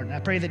before them, Lord. And I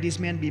pray that these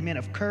men be men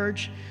of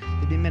courage,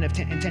 they be men of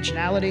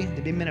intentionality,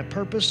 they be men of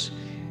purpose,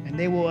 and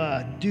they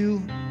will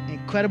do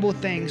incredible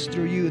things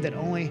through you that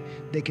only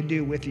they can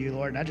do with you,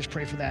 Lord. And I just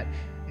pray for that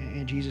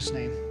in Jesus'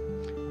 name.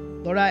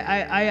 Lord,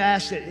 I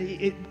ask that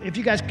if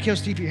you guys could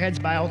keep your heads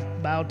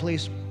bowed,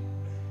 please.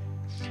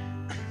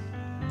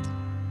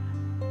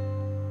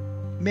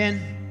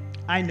 Men,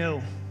 I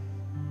know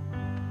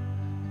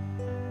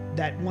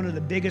that one of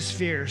the biggest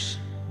fears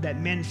that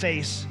men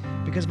face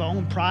because of our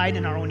own pride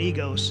and our own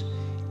egos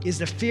is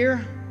the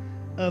fear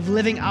of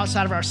living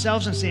outside of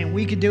ourselves and saying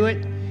we could do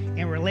it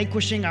and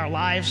relinquishing our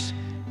lives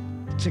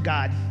to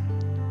God.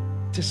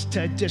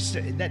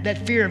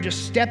 That fear of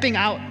just stepping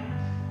out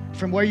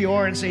from where you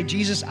are and say,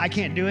 Jesus, I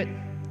can't do it.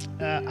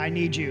 I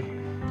need you.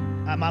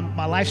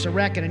 My life's a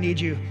wreck and I need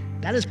you.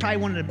 That is probably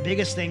one of the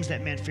biggest things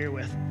that men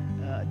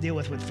deal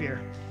with fear.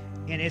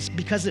 And it's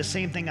because of the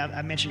same thing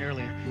I mentioned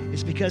earlier.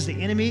 It's because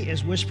the enemy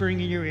is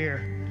whispering in your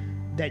ear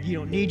that you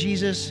don't need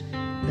Jesus,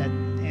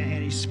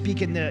 and he's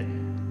speaking to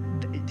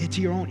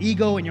your own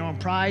ego and your own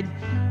pride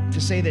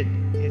to say that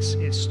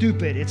it's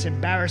stupid, it's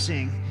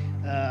embarrassing,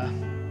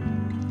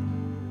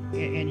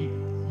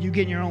 and you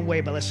get in your own way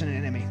by listening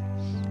to the enemy.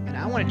 And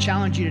I want to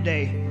challenge you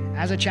today,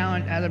 as I'm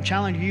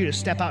challenging you to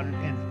step out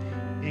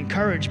and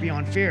encourage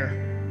beyond fear.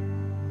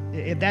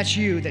 If that's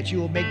you, that you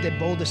will make that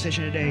bold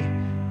decision today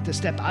to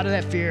step out of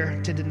that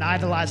fear, to deny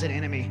the lies of the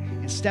enemy,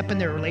 and step in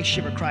their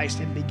relationship with Christ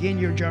and begin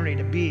your journey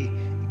to be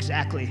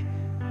exactly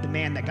the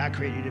man that God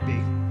created you to be.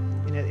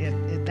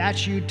 And if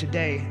that's you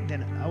today,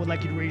 then I would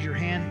like you to raise your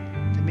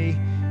hand to me,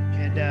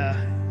 and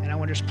I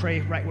want to just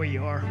pray right where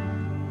you are.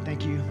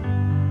 Thank you.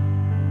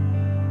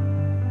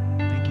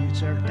 Thank you,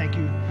 sir. Thank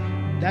you.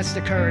 That's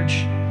the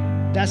courage.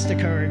 That's the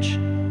courage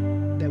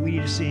that we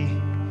need to see.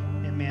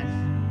 And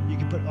man, you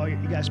can put you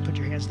guys put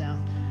your hands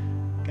down.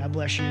 God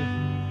bless you.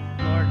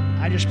 Lord,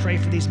 I just pray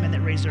for these men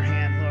that raise their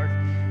hand, Lord,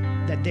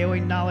 that they will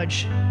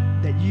acknowledge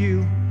that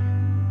you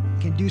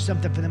can do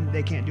something for them that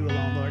they can't do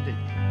alone, Lord,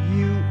 that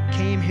you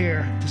came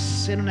here to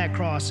sit on that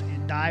cross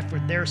and die for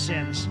their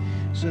sins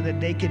so that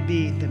they could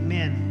be the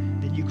men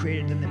that you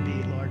created them to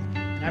be, Lord.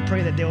 And I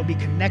pray that they will be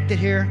connected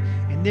here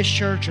in this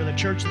church or the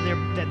church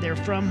that they're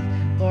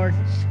from, Lord,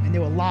 and they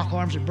will lock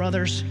arms with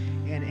brothers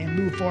and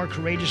move forward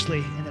courageously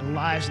in the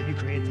lives that you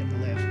created them to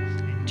live.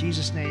 In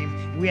Jesus'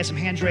 name. We have some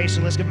hands raised,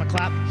 so let's give them a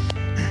clap.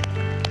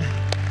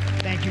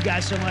 Thank you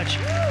guys so much.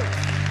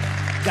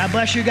 God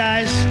bless you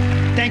guys.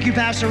 Thank you,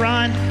 Pastor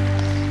Ron.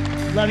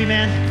 Love you,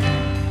 man.